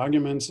functions, of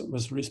arguments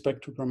with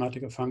respect to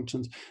grammatical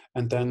functions,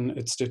 and then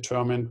it's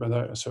determined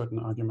whether a certain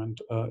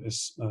argument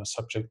is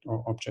subject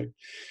or object.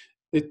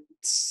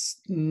 It's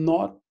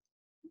not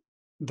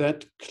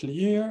that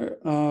clear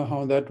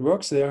how that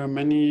works. There are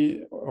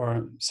many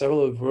or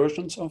several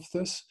versions of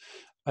this,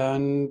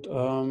 and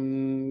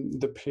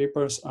the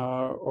papers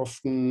are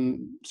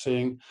often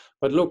saying,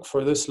 but look,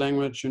 for this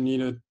language you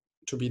need it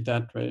to be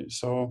that way.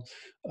 So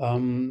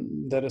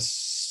that is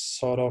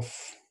sort of,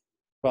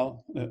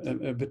 well,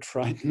 a bit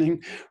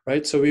frightening,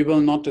 right? So we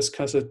will not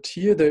discuss it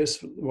here. There is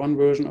one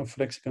version of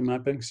lexical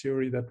mapping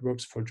theory that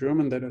works for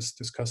German that is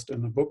discussed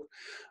in the book.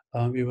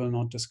 We will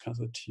not discuss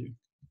it here.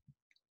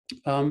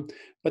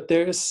 But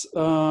there is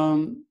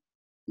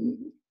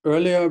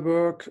earlier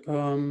work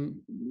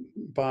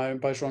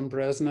by John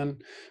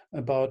Bresnan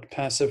about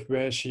passive,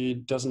 where she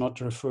does not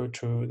refer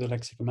to the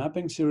lexical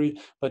mapping theory,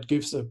 but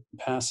gives a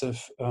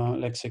passive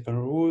lexical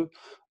rule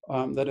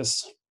that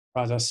is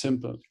rather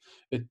simple.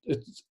 It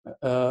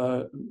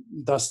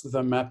does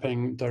the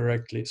mapping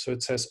directly. So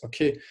it says,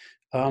 okay,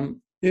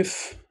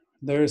 if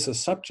there is a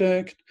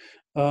subject,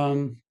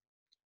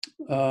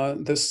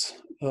 this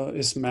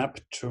is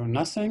mapped to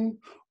nothing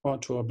or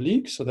to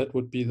oblique. So that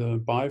would be the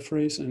by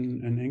phrase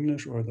in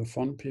English, or the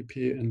von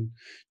pp in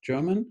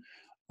German.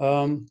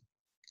 And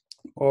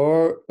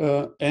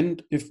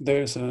if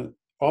there's an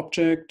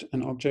object,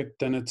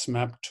 then it's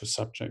mapped to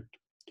subject.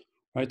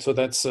 Right, so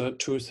that's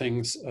two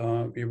things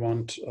we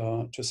want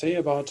to say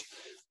about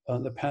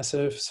the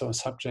passive. So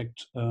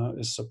subject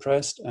is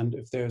suppressed, and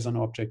if there's an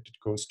object, it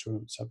goes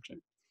to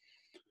subject.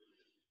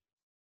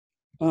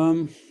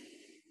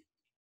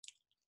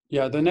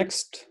 Yeah, the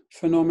next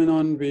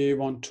phenomenon we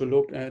want to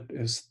look at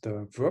is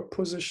the verb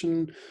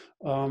position.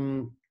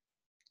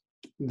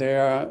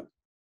 There are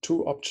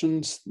two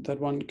options that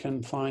one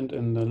can find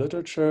in the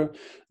literature.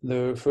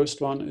 The first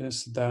one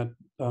is that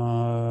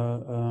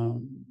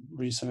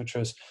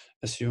researchers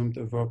assumed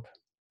a verb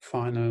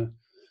final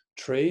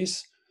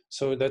trace.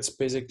 So that's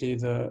basically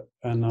the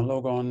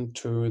analogon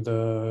to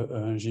the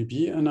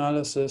GB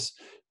analysis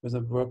with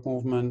a verb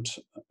movement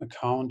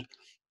account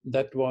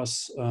that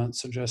was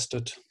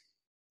suggested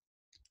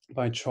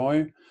by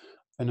Choi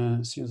in a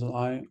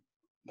CSLI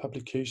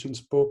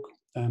publications book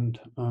and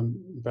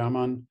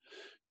Berman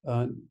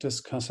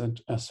discuss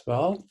it as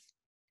well.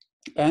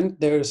 And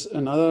there's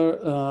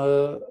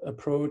another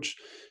approach,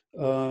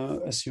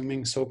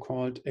 assuming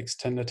so-called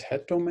extended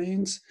head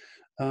domains.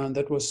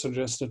 That was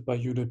suggested by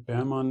Judith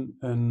Berman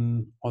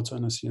also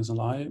in a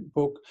CSLI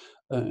book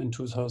in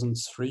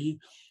 2003.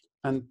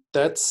 And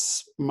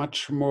that's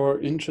much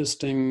more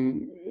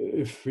interesting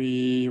if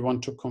we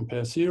want to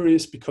compare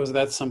theories, because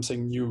that's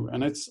something new.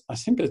 And I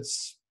think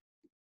it's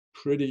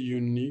pretty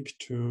unique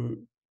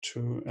to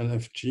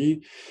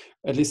LFG.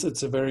 At least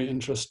it's a very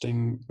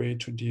interesting way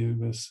to deal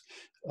with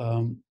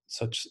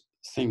such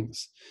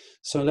things.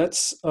 So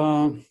let's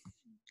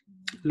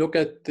look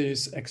at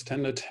these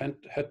extended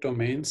head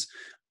domains.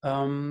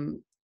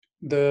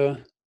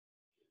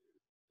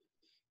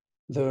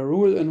 The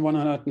rule in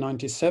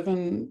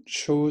 197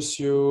 shows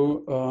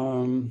you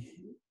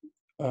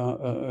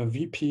a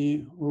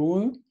VP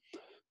rule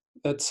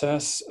that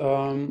says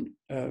a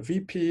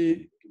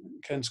VP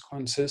can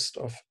consist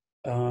of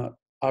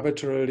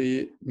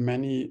arbitrarily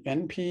many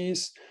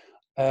NPs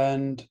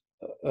and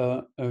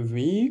a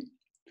V,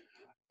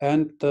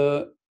 and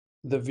the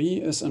V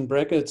is in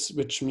brackets,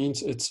 which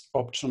means it's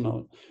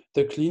optional.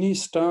 The Kleene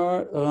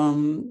star,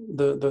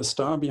 the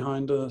star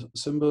behind the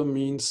symbol,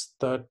 means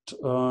that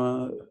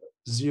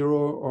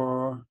 0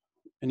 or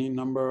any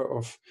number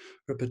of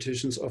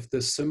repetitions of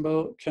this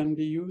symbol can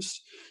be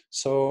used.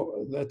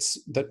 So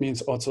that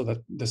means also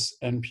that this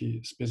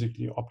NP is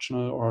basically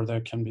optional, or there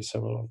can be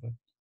several of them.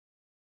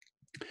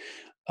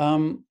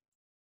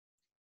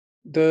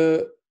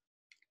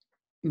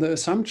 The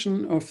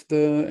assumption of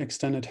the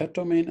extended head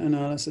domain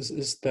analysis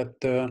is that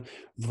the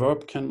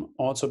verb can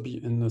also be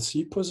in the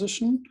C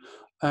position,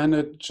 and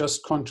it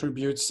just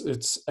contributes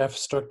its F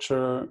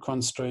structure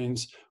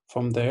constraints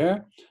from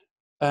there.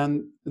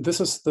 And this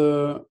is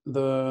the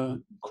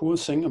cool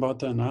thing about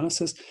the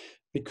analysis,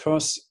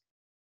 because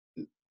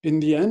in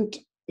the end,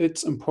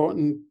 it's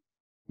important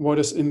what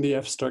is in the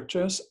F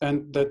structures,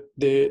 and that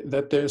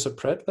there is a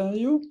pred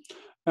value,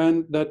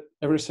 and that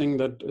everything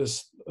that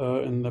is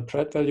in the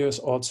pred value is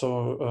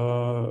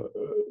also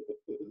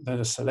that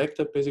is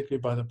selected basically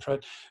by the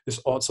pred is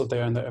also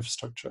there in the F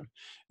structure.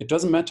 It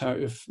doesn't matter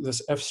if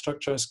this F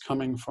structure is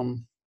coming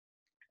from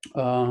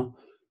the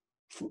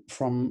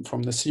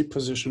C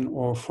position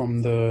or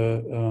from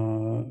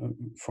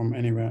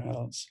anywhere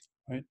else,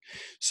 right?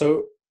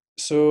 So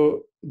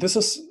this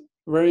is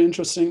very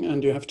interesting,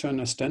 and you have to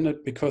understand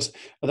it, because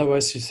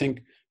otherwise you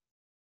think,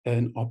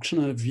 an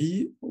optional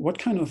V, what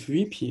kind of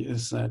VP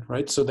is that,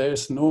 right? So there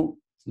is no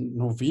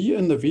V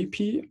in the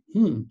VP.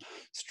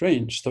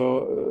 Strange.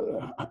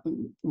 So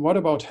what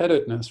about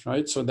headedness,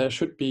 right? So there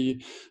should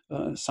be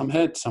some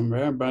head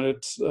somewhere, but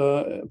it's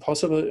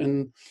possible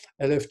in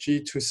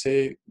LFG to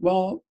say,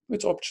 well,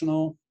 it's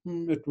optional.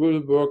 It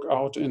will work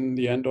out in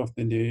the end of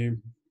the day.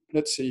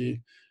 Let's see.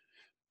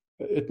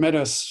 It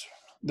matters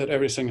that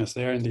everything is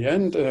there in the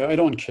end. I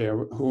don't care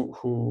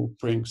who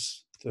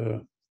brings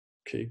the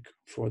cake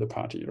for the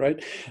party,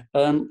 right?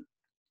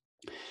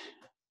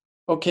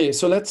 Okay,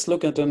 so let's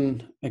look at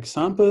an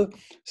example.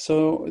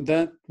 So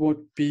that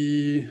would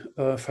be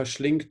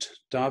verschlingt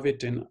David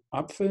den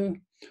Apfel,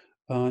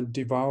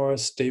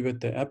 devours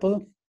David the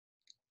apple.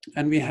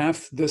 And we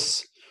have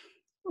this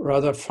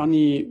rather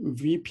funny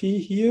VP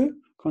here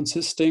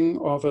consisting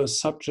of a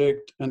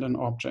subject and an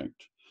object.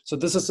 So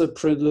this is a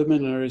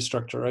preliminary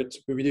structure, right?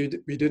 We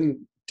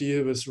didn't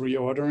deal with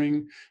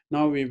reordering.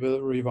 Now we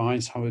will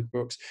revise how it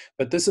works.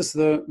 But this is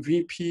the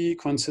VP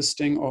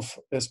consisting of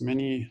as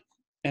many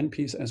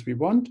NPs as we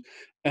want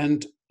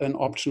and an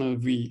optional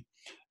V.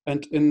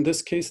 And in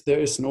this case, there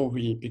is no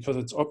V because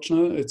it's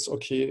optional. It's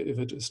okay if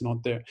it is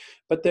not there.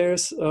 But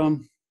there's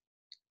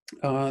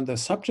the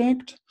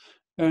subject,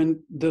 and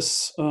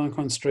this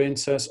constraint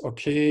says,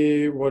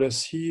 okay, what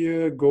is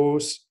here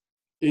goes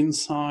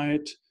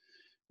inside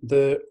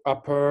the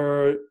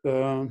upper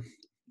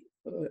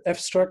F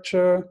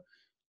structure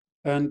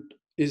and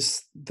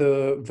is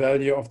the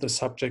value of the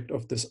subject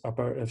of this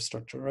upper F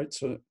structure, right?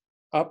 So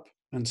up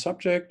and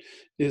subject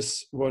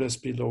is what is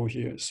below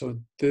here. So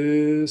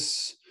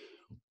this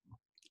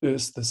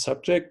is the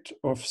subject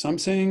of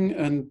something,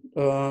 and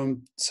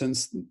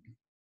since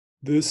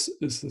this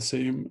is the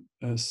same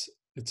as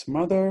its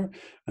mother,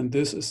 and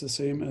this is the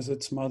same as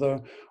its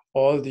mother,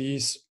 all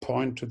these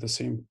point to the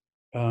same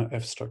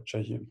F structure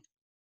here.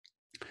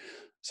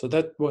 So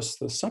that was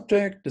the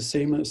subject. The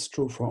same is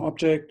true for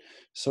object.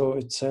 So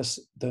it says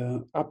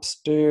the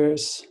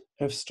upstairs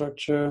F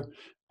structure,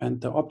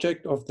 and the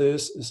object of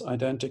this is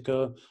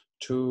identical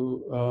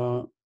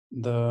to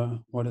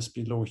what is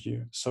below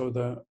here. So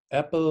the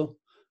apple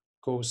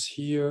goes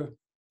here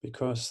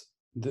because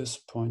this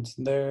points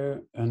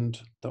there, and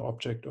the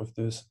object of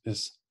this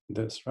is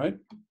this, right?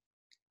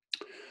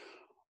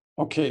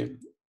 Okay,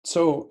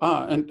 so,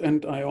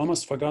 and I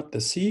almost forgot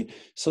the C.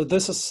 So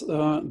this is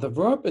the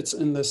verb, it's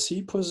in the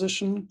C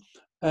position,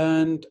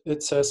 and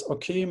it says,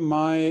 okay,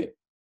 my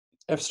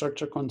F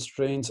structure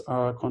constraints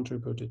are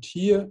contributed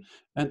here,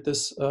 and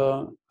this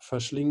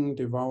verschlingen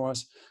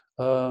devours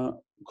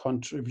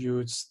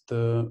contributes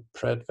the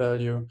pred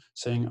value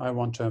saying I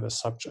want to have a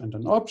subject and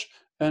an object,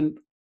 and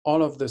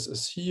all of this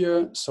is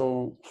here,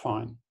 so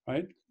fine,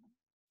 right?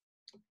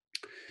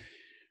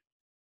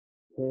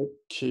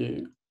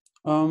 Okay.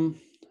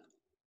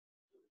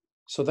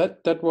 So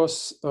that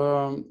was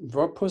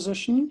verb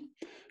position,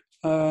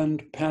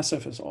 and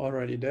passive is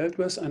already dealt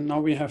with, and now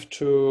we have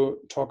to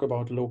talk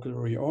about local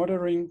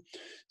reordering.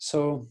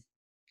 So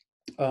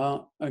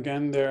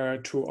again, there are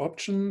two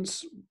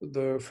options.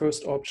 The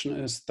first option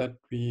is that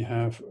we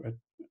have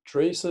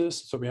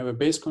traces. So we have a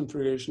base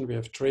configuration, we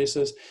have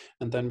traces,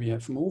 and then we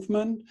have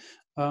movement.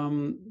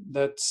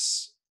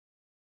 That's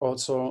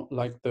also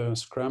like the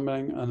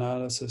scrambling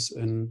analysis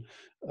in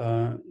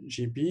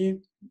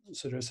GB,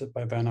 suggested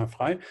by Werner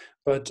Frey.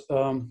 But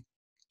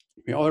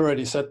we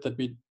already said that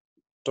we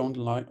don't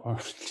like, or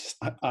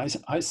I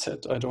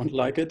said I don't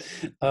like it.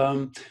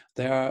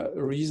 There are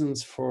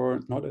reasons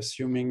for not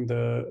assuming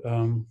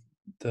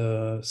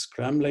the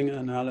scrambling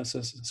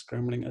analysis,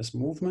 scrambling as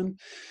movement.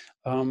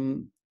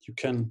 You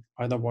can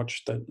either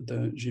watch the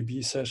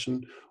GB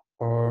session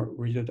or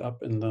read it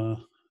up in the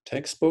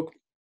textbook.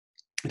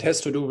 It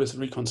has to do with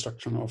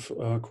reconstruction of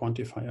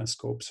quantifier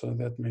scope, so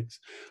that makes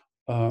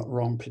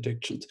wrong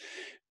predictions.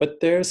 But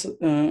there's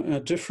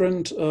a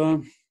different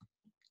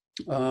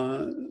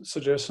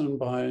suggestion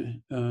by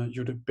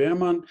Judith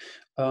Beermann,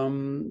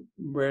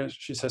 where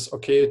she says,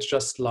 okay, it's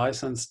just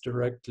licensed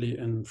directly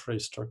in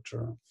phrase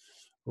structure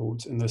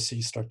rules in the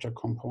C structure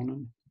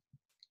component.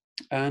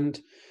 And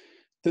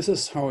this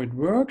is how it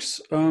works,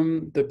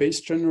 the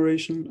base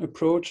generation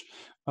approach.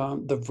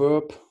 The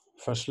verb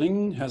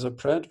verschlingen has a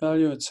pred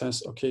value. It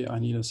says, okay, I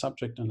need a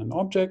subject and an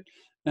object.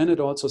 And it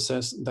also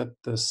says that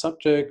the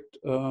subject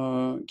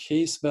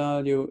case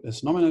value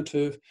is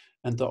nominative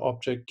and the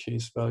object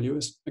case value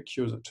is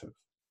accusative.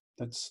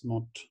 That's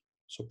not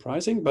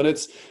surprising, but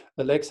it's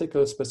a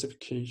lexical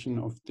specification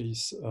of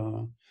these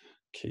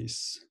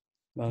case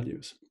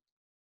values.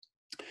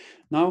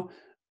 Now,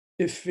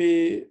 if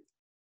we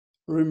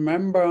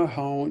remember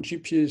how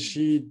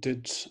GPLG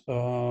did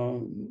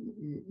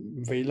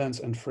valence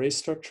and phrase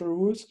structure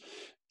rules,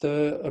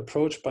 the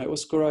approach by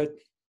Uskorite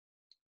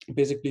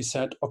basically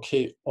said,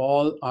 okay,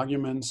 all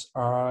arguments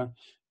are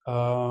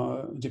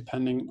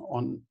depending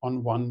on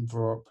one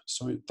verb.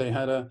 So they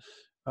had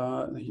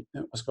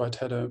Uskorite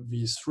had a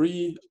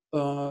V3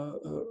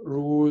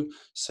 rule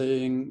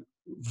saying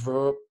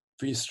verb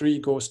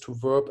V3 goes to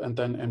verb and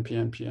then NP,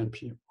 NP,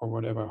 NP, or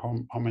whatever,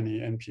 how many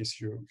NPs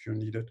you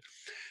needed.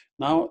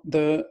 Now,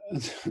 the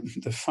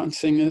fun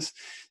thing is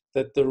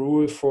that the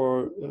rule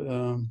for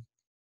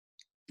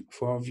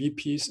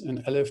VPs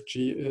in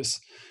LFG is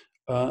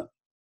a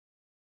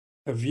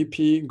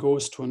VP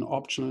goes to an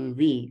optional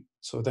V.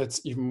 So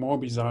that's even more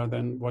bizarre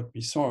than what we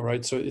saw,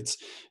 right? So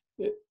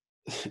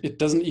it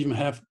doesn't even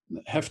have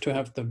to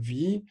have the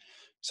V.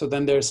 So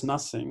then there's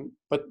nothing,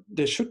 but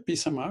there should be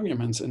some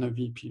arguments in a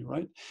VP,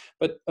 right?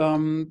 But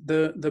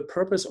the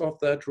purpose of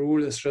that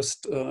rule is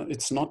just,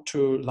 it's not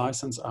to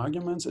license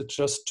arguments, it's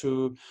just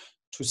to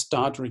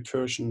start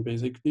recursion,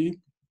 basically.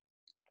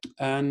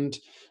 And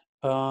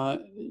there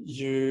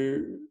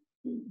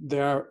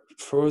are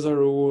further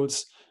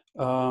rules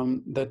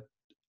that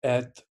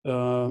add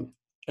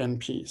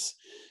NPs.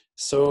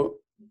 So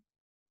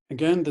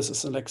again, this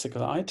is a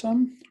lexical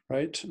item,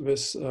 right, with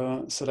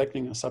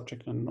selecting a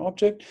subject and an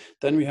object.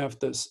 Then we have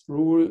this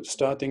rule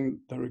starting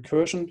the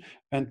recursion,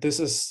 and this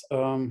is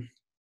the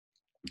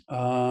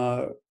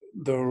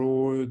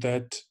rule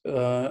that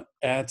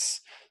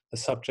adds a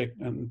subject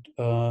and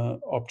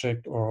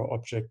object or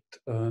object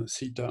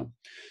theta.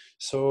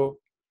 So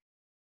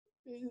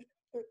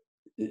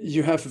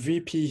you have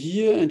VP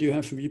here and you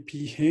have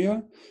VP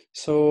here.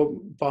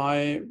 So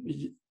by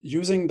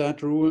using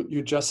that rule,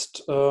 you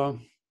just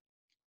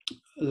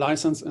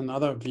license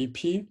another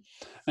VP,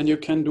 and you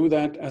can do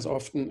that as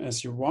often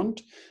as you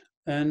want.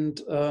 And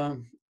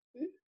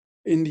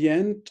in the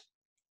end,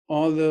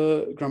 all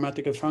the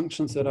grammatical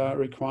functions that are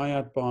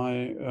required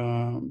by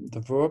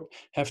the verb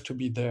have to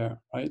be there,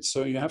 right?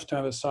 So you have to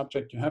have a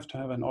subject, you have to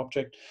have an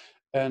object,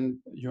 and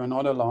you are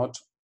not allowed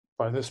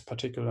by this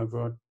particular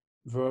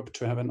verb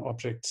to have an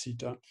object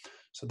theta.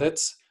 So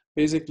that's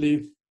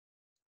basically,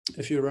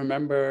 if you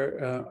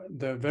remember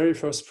the very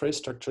first phrase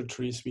structure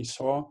trees we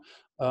saw,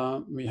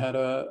 we had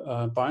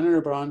a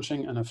binary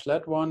branching and a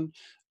flat one,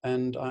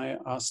 and I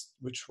asked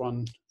which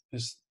one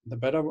is the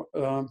better.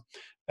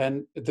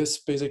 And this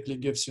basically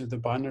gives you the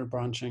binary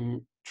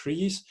branching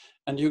trees.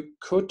 And you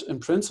could, in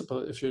principle,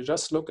 if you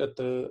just look at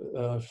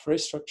the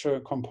phrase structure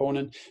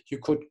component, you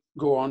could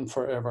go on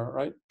forever,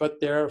 right? But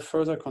there are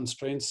further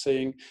constraints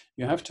saying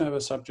you have to have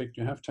a subject,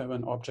 you have to have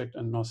an object,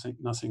 and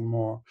nothing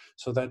more.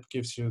 So that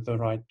gives you the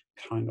right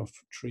kind of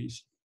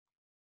trees.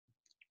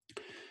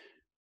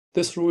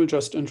 This rule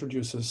just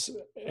introduces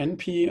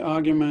NP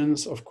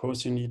arguments. Of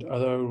course, you need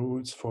other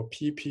rules for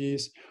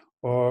PPs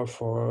or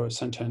for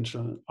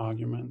sentential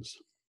arguments.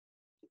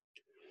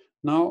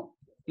 Now,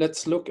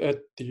 let's look at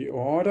the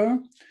order.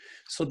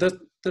 So that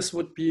this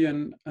would be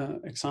an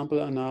example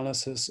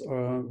analysis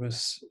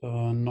with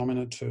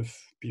nominative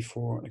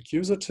before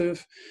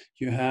accusative.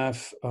 You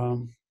have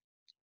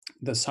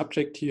the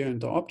subject here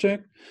and the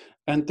object.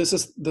 And this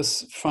is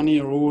this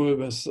funny rule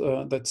with,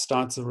 that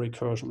starts the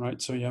recursion,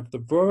 right? So you have the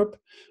verb.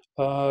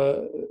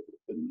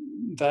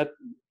 That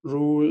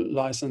rule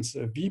licenses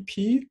a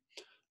VP.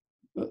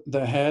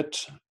 The head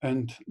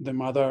and the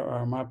mother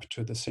are mapped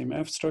to the same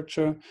F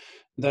structure.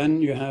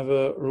 Then you have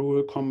a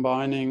rule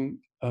combining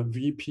a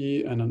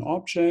VP and an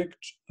object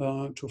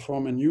to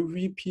form a new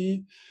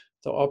VP.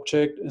 The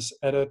object is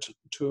added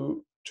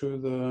to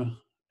the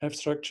F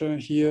structure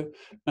here.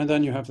 And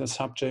then you have the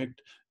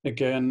subject,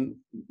 again,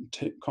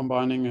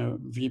 combining a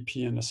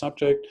VP and a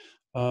subject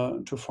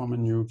to form a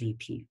new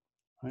VP,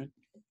 right?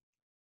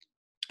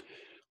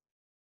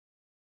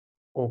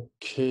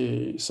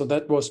 Okay, so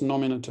that was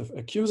nominative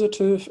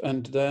accusative,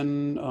 and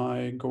then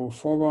I go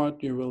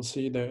forward. You will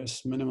see there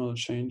is minimal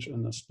change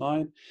in the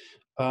slide.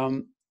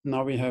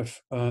 Now we have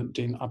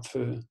den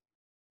Apfel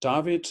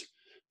David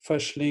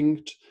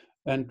verschlingt,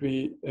 and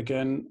we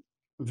again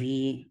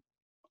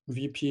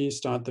VP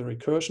start the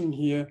recursion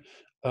here.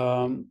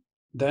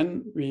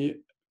 Then we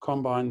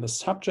combine the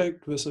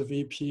subject with a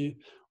VP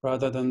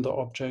rather than the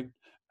object,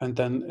 and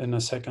then in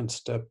a second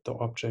step the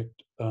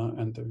object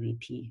and the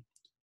VP.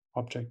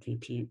 Object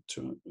VP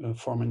to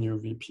form a new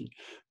VP.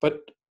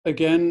 But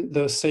again,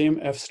 the same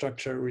F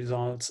structure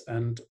results,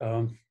 and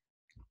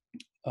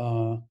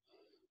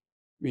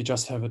we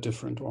just have a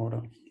different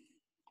order.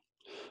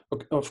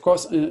 Okay, of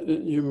course,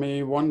 you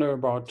may wonder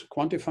about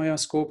quantifier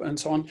scope and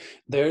so on.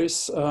 There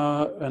is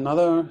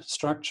another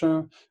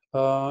structure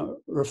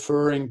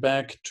referring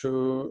back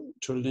to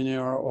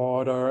linear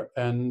order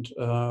and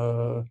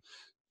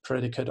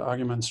predicate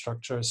argument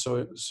structure.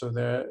 So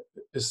there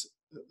is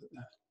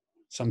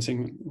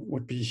something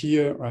would be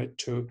here, right,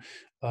 to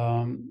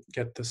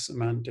get the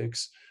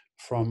semantics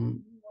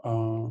from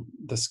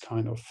this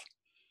kind of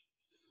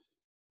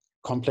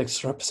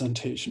complex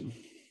representation.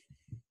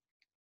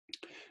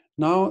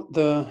 Now,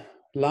 the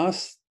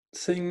last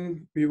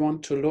thing we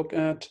want to look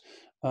at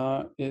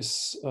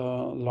is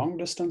long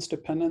distance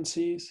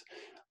dependencies.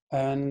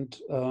 And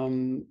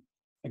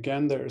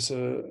again, there is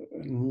a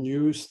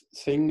new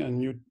thing, a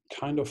new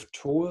kind of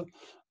tool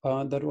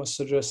that was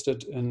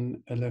suggested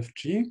in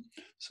LFG.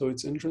 So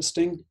it's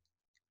interesting.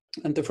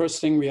 And the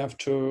first thing we have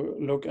to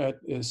look at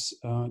is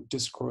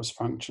discourse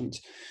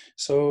functions.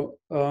 So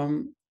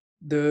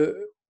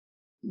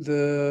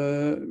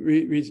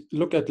we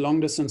look at long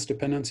distance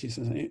dependencies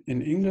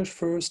in English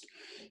first.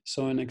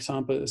 So an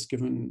example is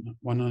given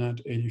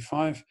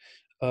 185.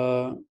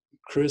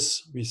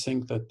 Chris, we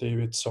think that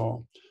David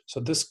saw. So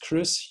this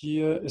Chris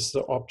here is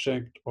the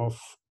object of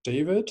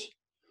David,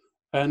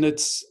 and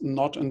it's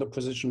not in the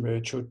position where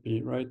it should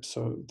be, right?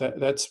 So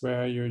that's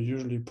where you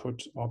usually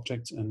put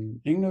objects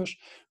in English,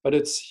 but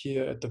it's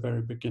here at the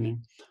very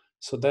beginning.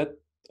 So that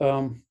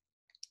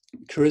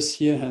Chris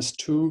here has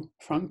two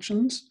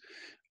functions.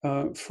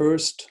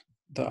 First,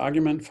 the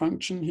argument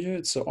function here,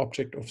 it's the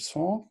object of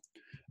saw.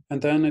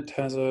 And then it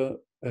has an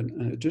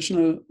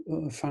additional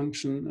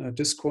function, a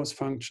discourse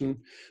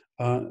function.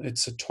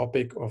 It's a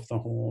topic of the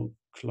whole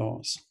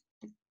clause.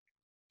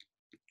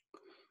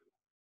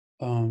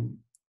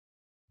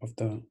 Of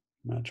the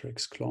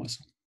matrix clause.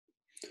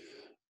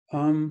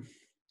 You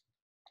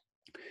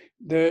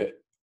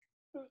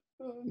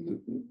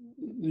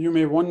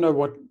may wonder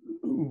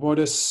what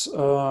is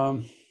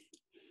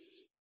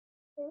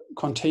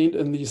contained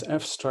in these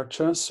F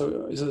structures.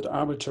 So is it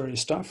arbitrary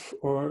stuff,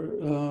 or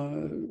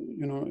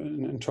you know,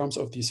 in terms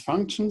of these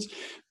functions?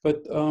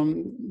 But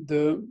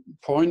the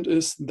point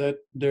is that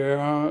there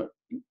are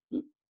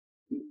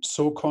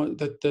so-called,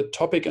 that the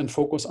topic and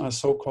focus are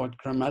so-called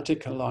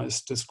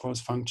grammaticalized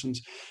discourse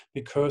functions,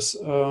 because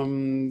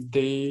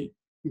they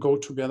go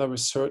together with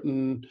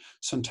certain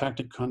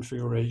syntactic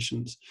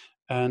configurations,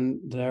 and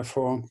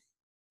therefore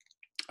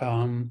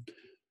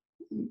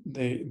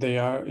they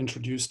are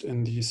introduced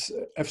in these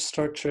F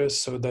structures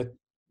so that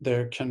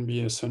there can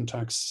be a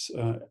syntax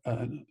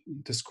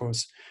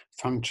discourse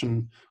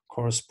function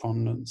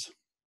correspondence.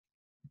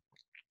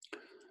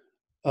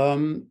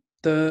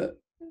 The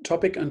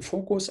topic and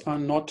focus are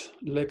not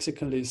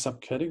lexically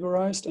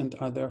subcategorized and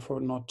are therefore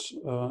not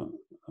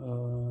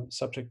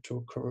subject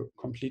to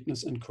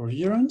completeness and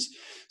coherence.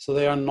 So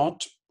they are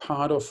not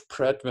part of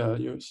pred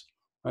values,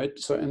 right?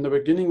 So in the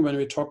beginning, when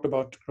we talked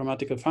about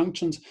grammatical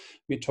functions,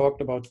 we talked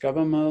about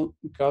governable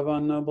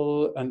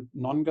and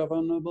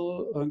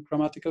non-governable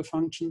grammatical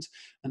functions,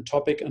 and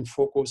topic and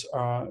focus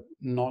are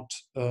not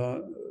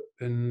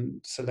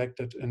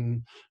selected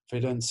in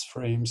valence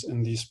frames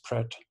in these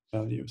pred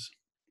values.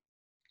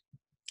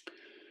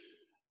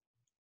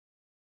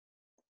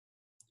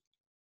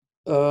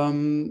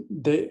 When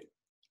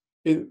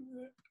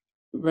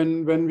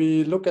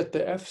we look at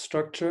the F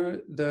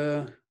structure,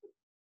 the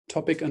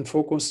topic and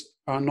focus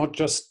are not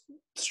just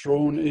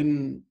thrown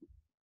in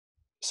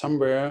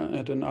somewhere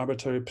at an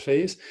arbitrary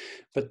place,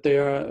 but they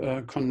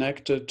are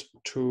connected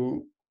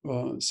to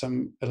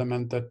some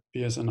element that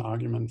bears an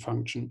argument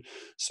function.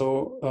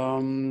 So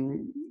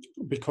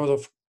because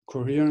of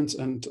coherence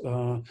and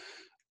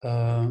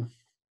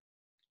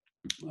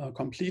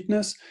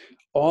completeness,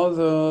 all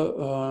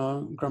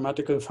the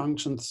grammatical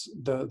functions,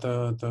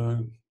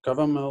 the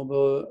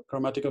governable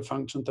grammatical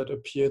functions that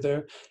appear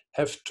there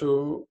have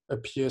to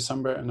appear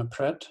somewhere in a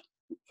pred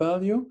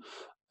value,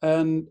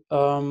 and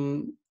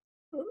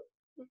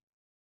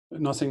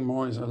nothing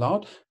more is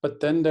allowed. But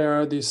then there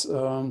are these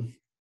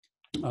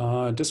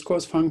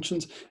discourse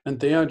functions, and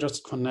they are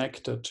just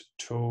connected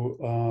to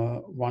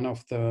one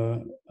of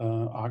the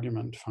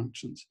argument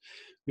functions.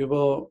 We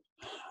will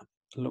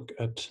look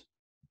at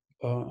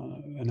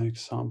an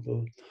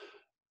example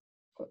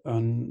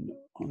on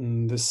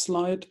this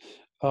slide.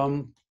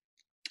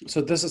 So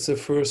this is the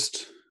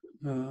first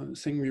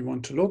thing we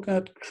want to look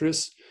at.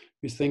 Chris,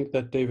 we think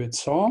that David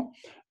saw.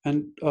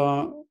 And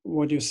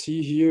what you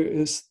see here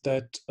is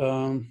that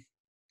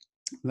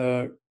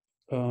the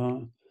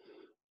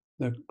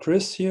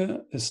Chris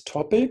here is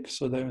topic.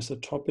 So there is a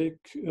topic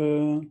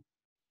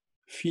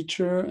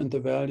feature, and the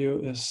value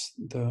is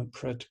the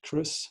pred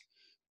Chris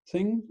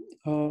thing,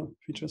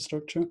 feature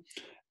structure.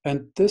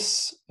 And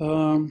this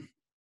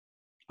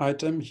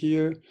item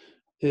here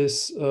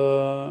is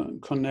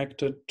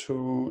connected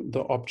to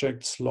the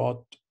object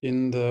slot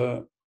in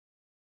the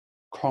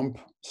comp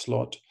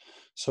slot.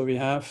 So we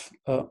have,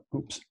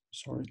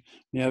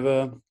 we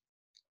have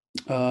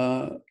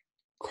a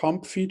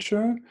comp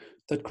feature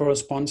that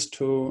corresponds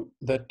to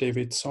that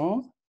David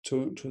saw,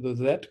 to the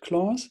that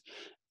clause.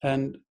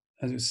 And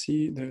as you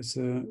see, there's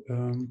a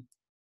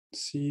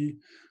C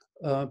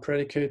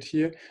predicate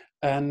here.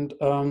 And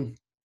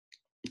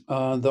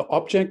the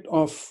object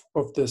of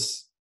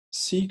this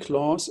C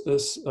clause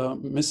is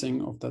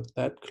missing, of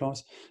that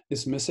clause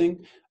is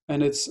missing,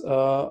 and it's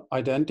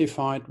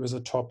identified with a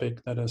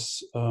topic that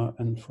is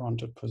in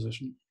fronted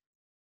position.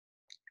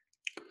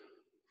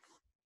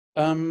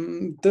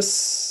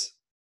 This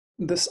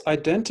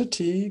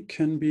identity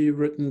can be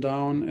written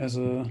down as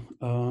a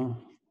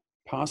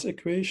path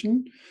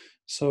equation.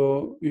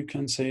 So you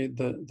can say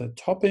the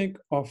topic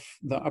of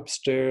the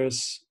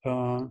upstairs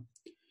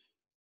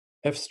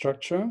F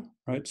structure,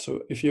 right?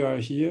 So if you are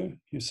here,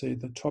 you say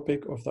the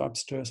topic of the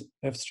upstairs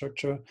F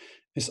structure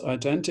is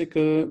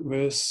identical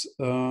with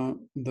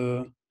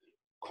the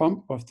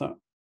comp of the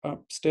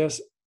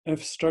upstairs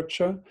F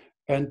structure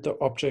and the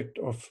object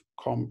of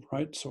comp,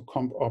 right? So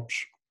comp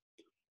obj.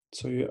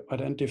 So you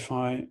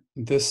identify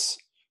this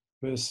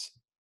with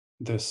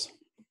this.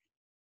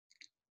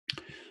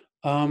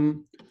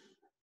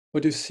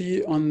 What you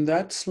see on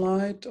that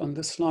slide, on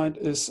this slide,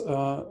 is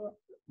a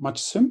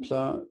much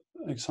simpler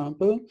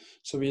example.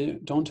 So we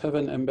don't have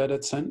an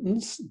embedded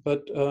sentence,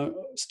 but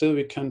still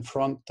we can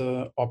front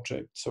the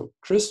object. So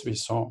Chris, we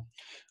saw,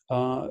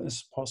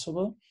 is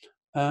possible.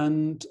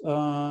 And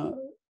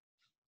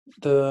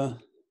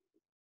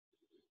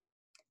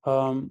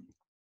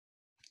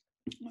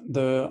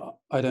the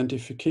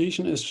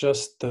identification is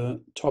just the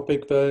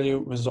topic value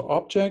with the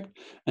object,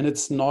 and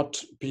it's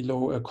not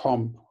below a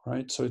comp,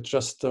 right? So it's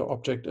just the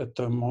object at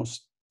the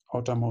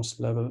outermost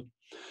level.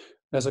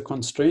 As a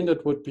constraint,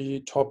 it would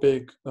be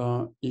topic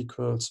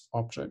equals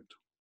object.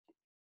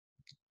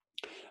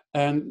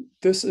 And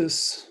this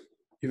is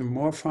even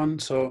more fun.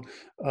 So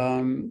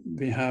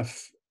we have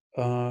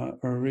a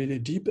really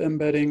deep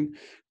embedding.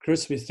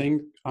 Chris, we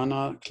think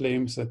Anna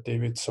claims that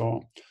David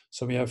saw.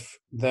 So we have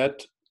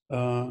that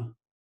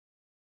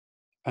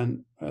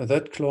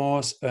that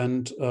clause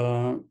and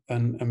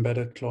an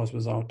embedded clause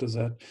without the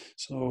Z.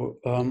 So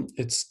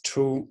it's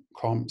two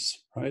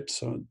comps, right?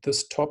 So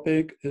this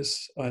topic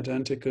is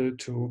identical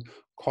to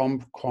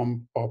comp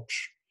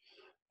obj.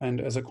 And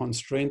as a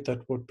constraint,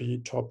 that would be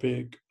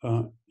topic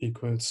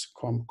equals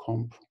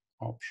comp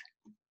obj.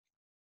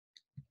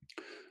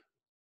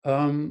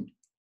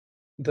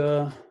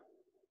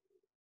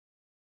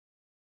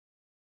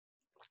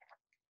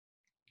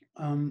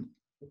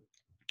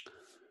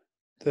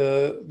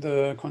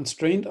 The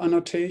constraint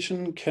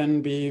annotation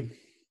can be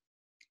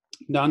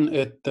done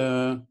at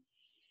the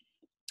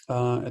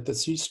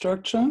C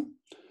structure,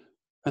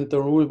 and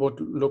the rule would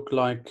look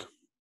like,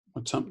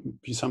 would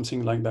be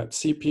something like that.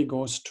 CP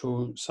goes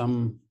to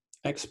some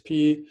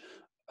XP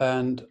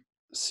and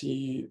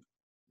C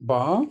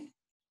bar.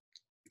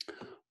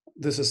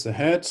 This is the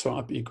head, so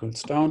up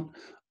equals down.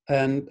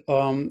 And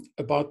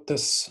about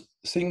this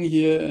thing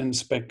here in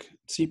spec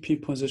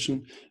CP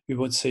position, we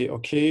would say,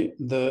 okay,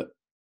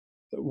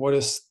 what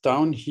is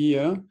down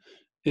here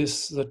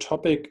is the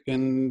topic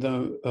in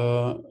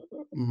the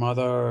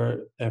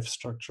mother F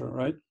structure,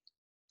 right?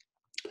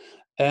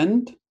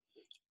 And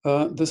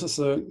this is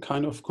a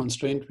kind of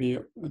constraint we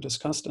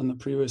discussed in the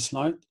previous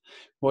slide.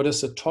 What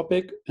is the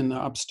topic in the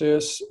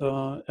upstairs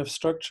F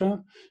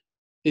structure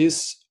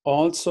is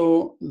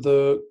also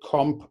the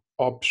comp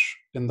obj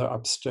in the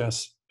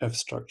upstairs F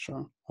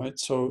structure, right?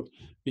 So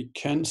we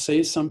can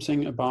say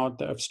something about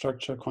the F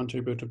structure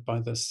contributed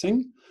by this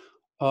thing,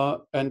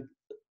 and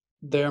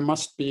there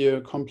must be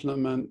a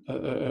complement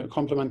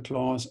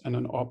clause and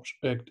an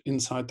object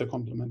inside the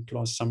complement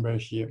clause somewhere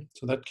here.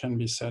 So that can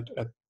be set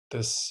at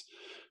this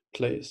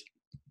place.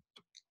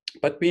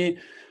 But we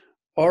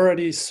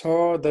already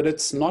saw that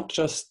it's not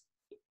just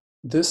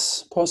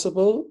this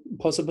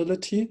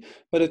possibility,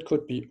 but it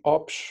could be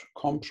obj,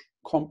 comp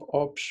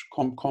obj,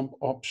 comp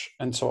obj,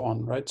 and so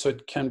on, right? So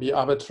it can be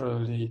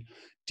arbitrarily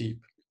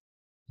deep.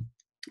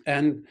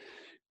 And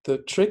the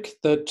trick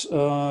that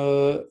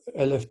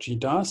LFG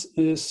does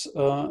is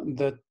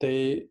that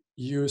they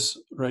use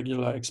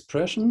regular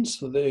expressions.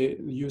 So they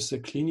use the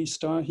Kleene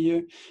star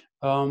here,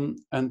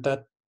 and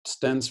that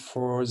stands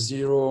for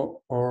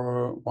 0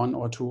 or 1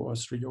 or 2 or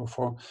 3 or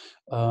 4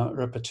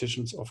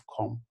 repetitions of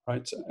comp,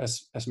 right?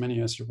 As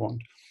many as you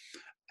want.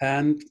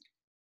 And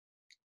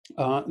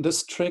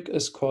this trick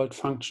is called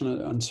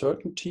functional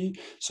uncertainty.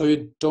 So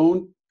you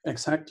don't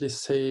exactly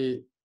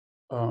say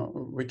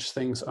which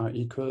things are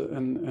equal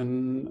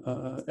in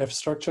F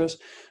structures,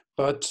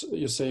 but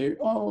you say,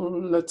 oh,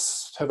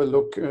 let's have a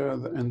look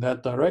in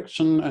that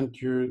direction, and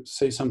you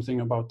say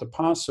something about the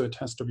past, so it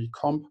has to be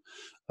comp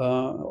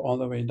all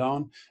the way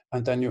down,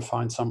 and then you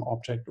find some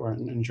object, or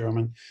in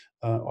German,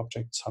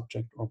 object,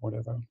 subject, or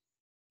whatever.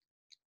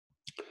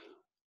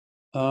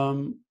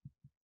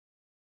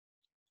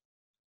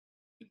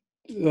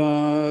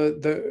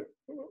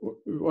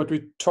 What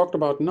we talked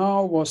about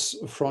now was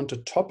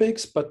fronted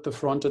topics, but the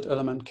fronted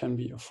element can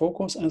be a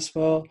focus as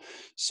well.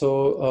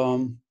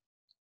 So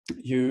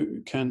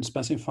you can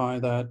specify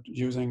that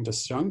using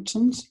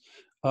disjunctions.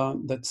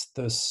 That's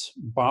this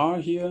bar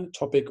here,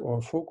 topic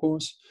or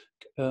focus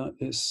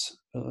is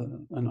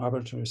an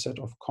arbitrary set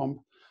of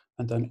comp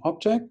and then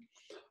object.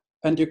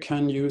 And you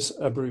can use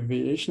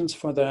abbreviations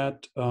for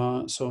that.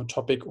 So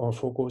topic or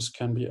focus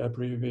can be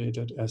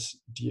abbreviated as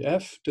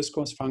DF,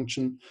 discourse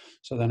function.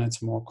 So then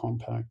it's more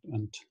compact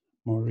and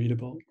more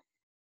readable.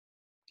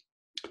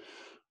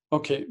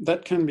 Okay,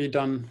 that can be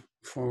done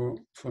for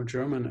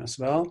German as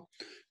well.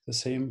 The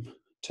same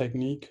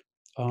technique.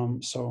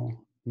 So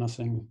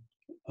nothing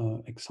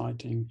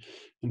exciting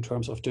in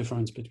terms of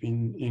difference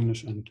between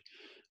English and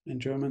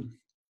German.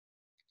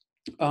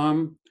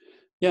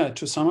 Yeah,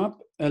 to sum up,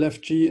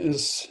 LFG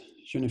is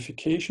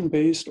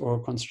unification-based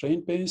or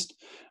constraint-based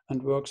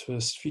and works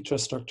with feature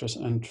structures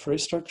and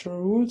phrase structure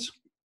rules.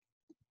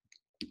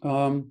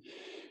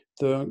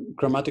 The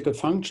grammatical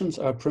functions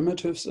are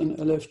primitives in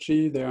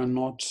LFG. They are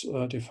not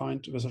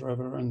defined with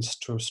reference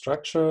to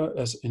structure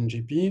as in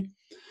GB.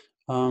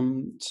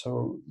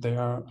 So they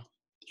are,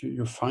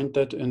 you find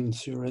that in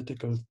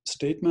theoretical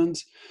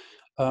statements.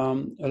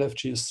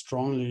 LFG is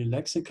strongly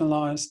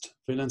lexicalized.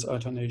 Valence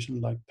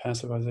alternation like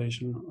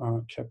passivization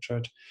are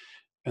captured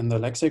in the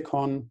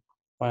lexicon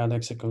via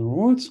lexical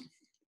rules.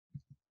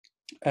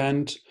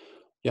 And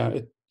yeah,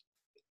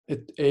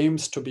 it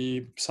aims to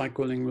be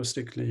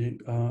psycholinguistically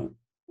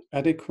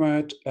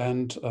adequate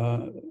and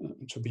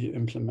to be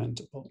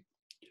implementable.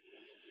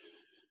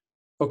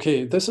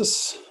 Okay, this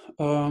is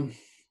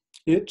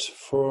it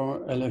for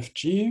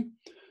LFG.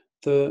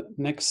 The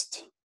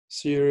next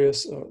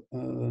series, the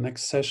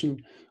next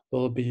session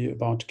will be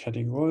about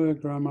categorical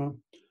grammar.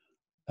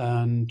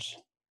 And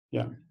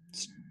yeah,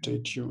 stay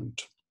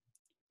tuned.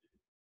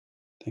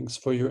 Thanks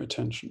for your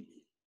attention.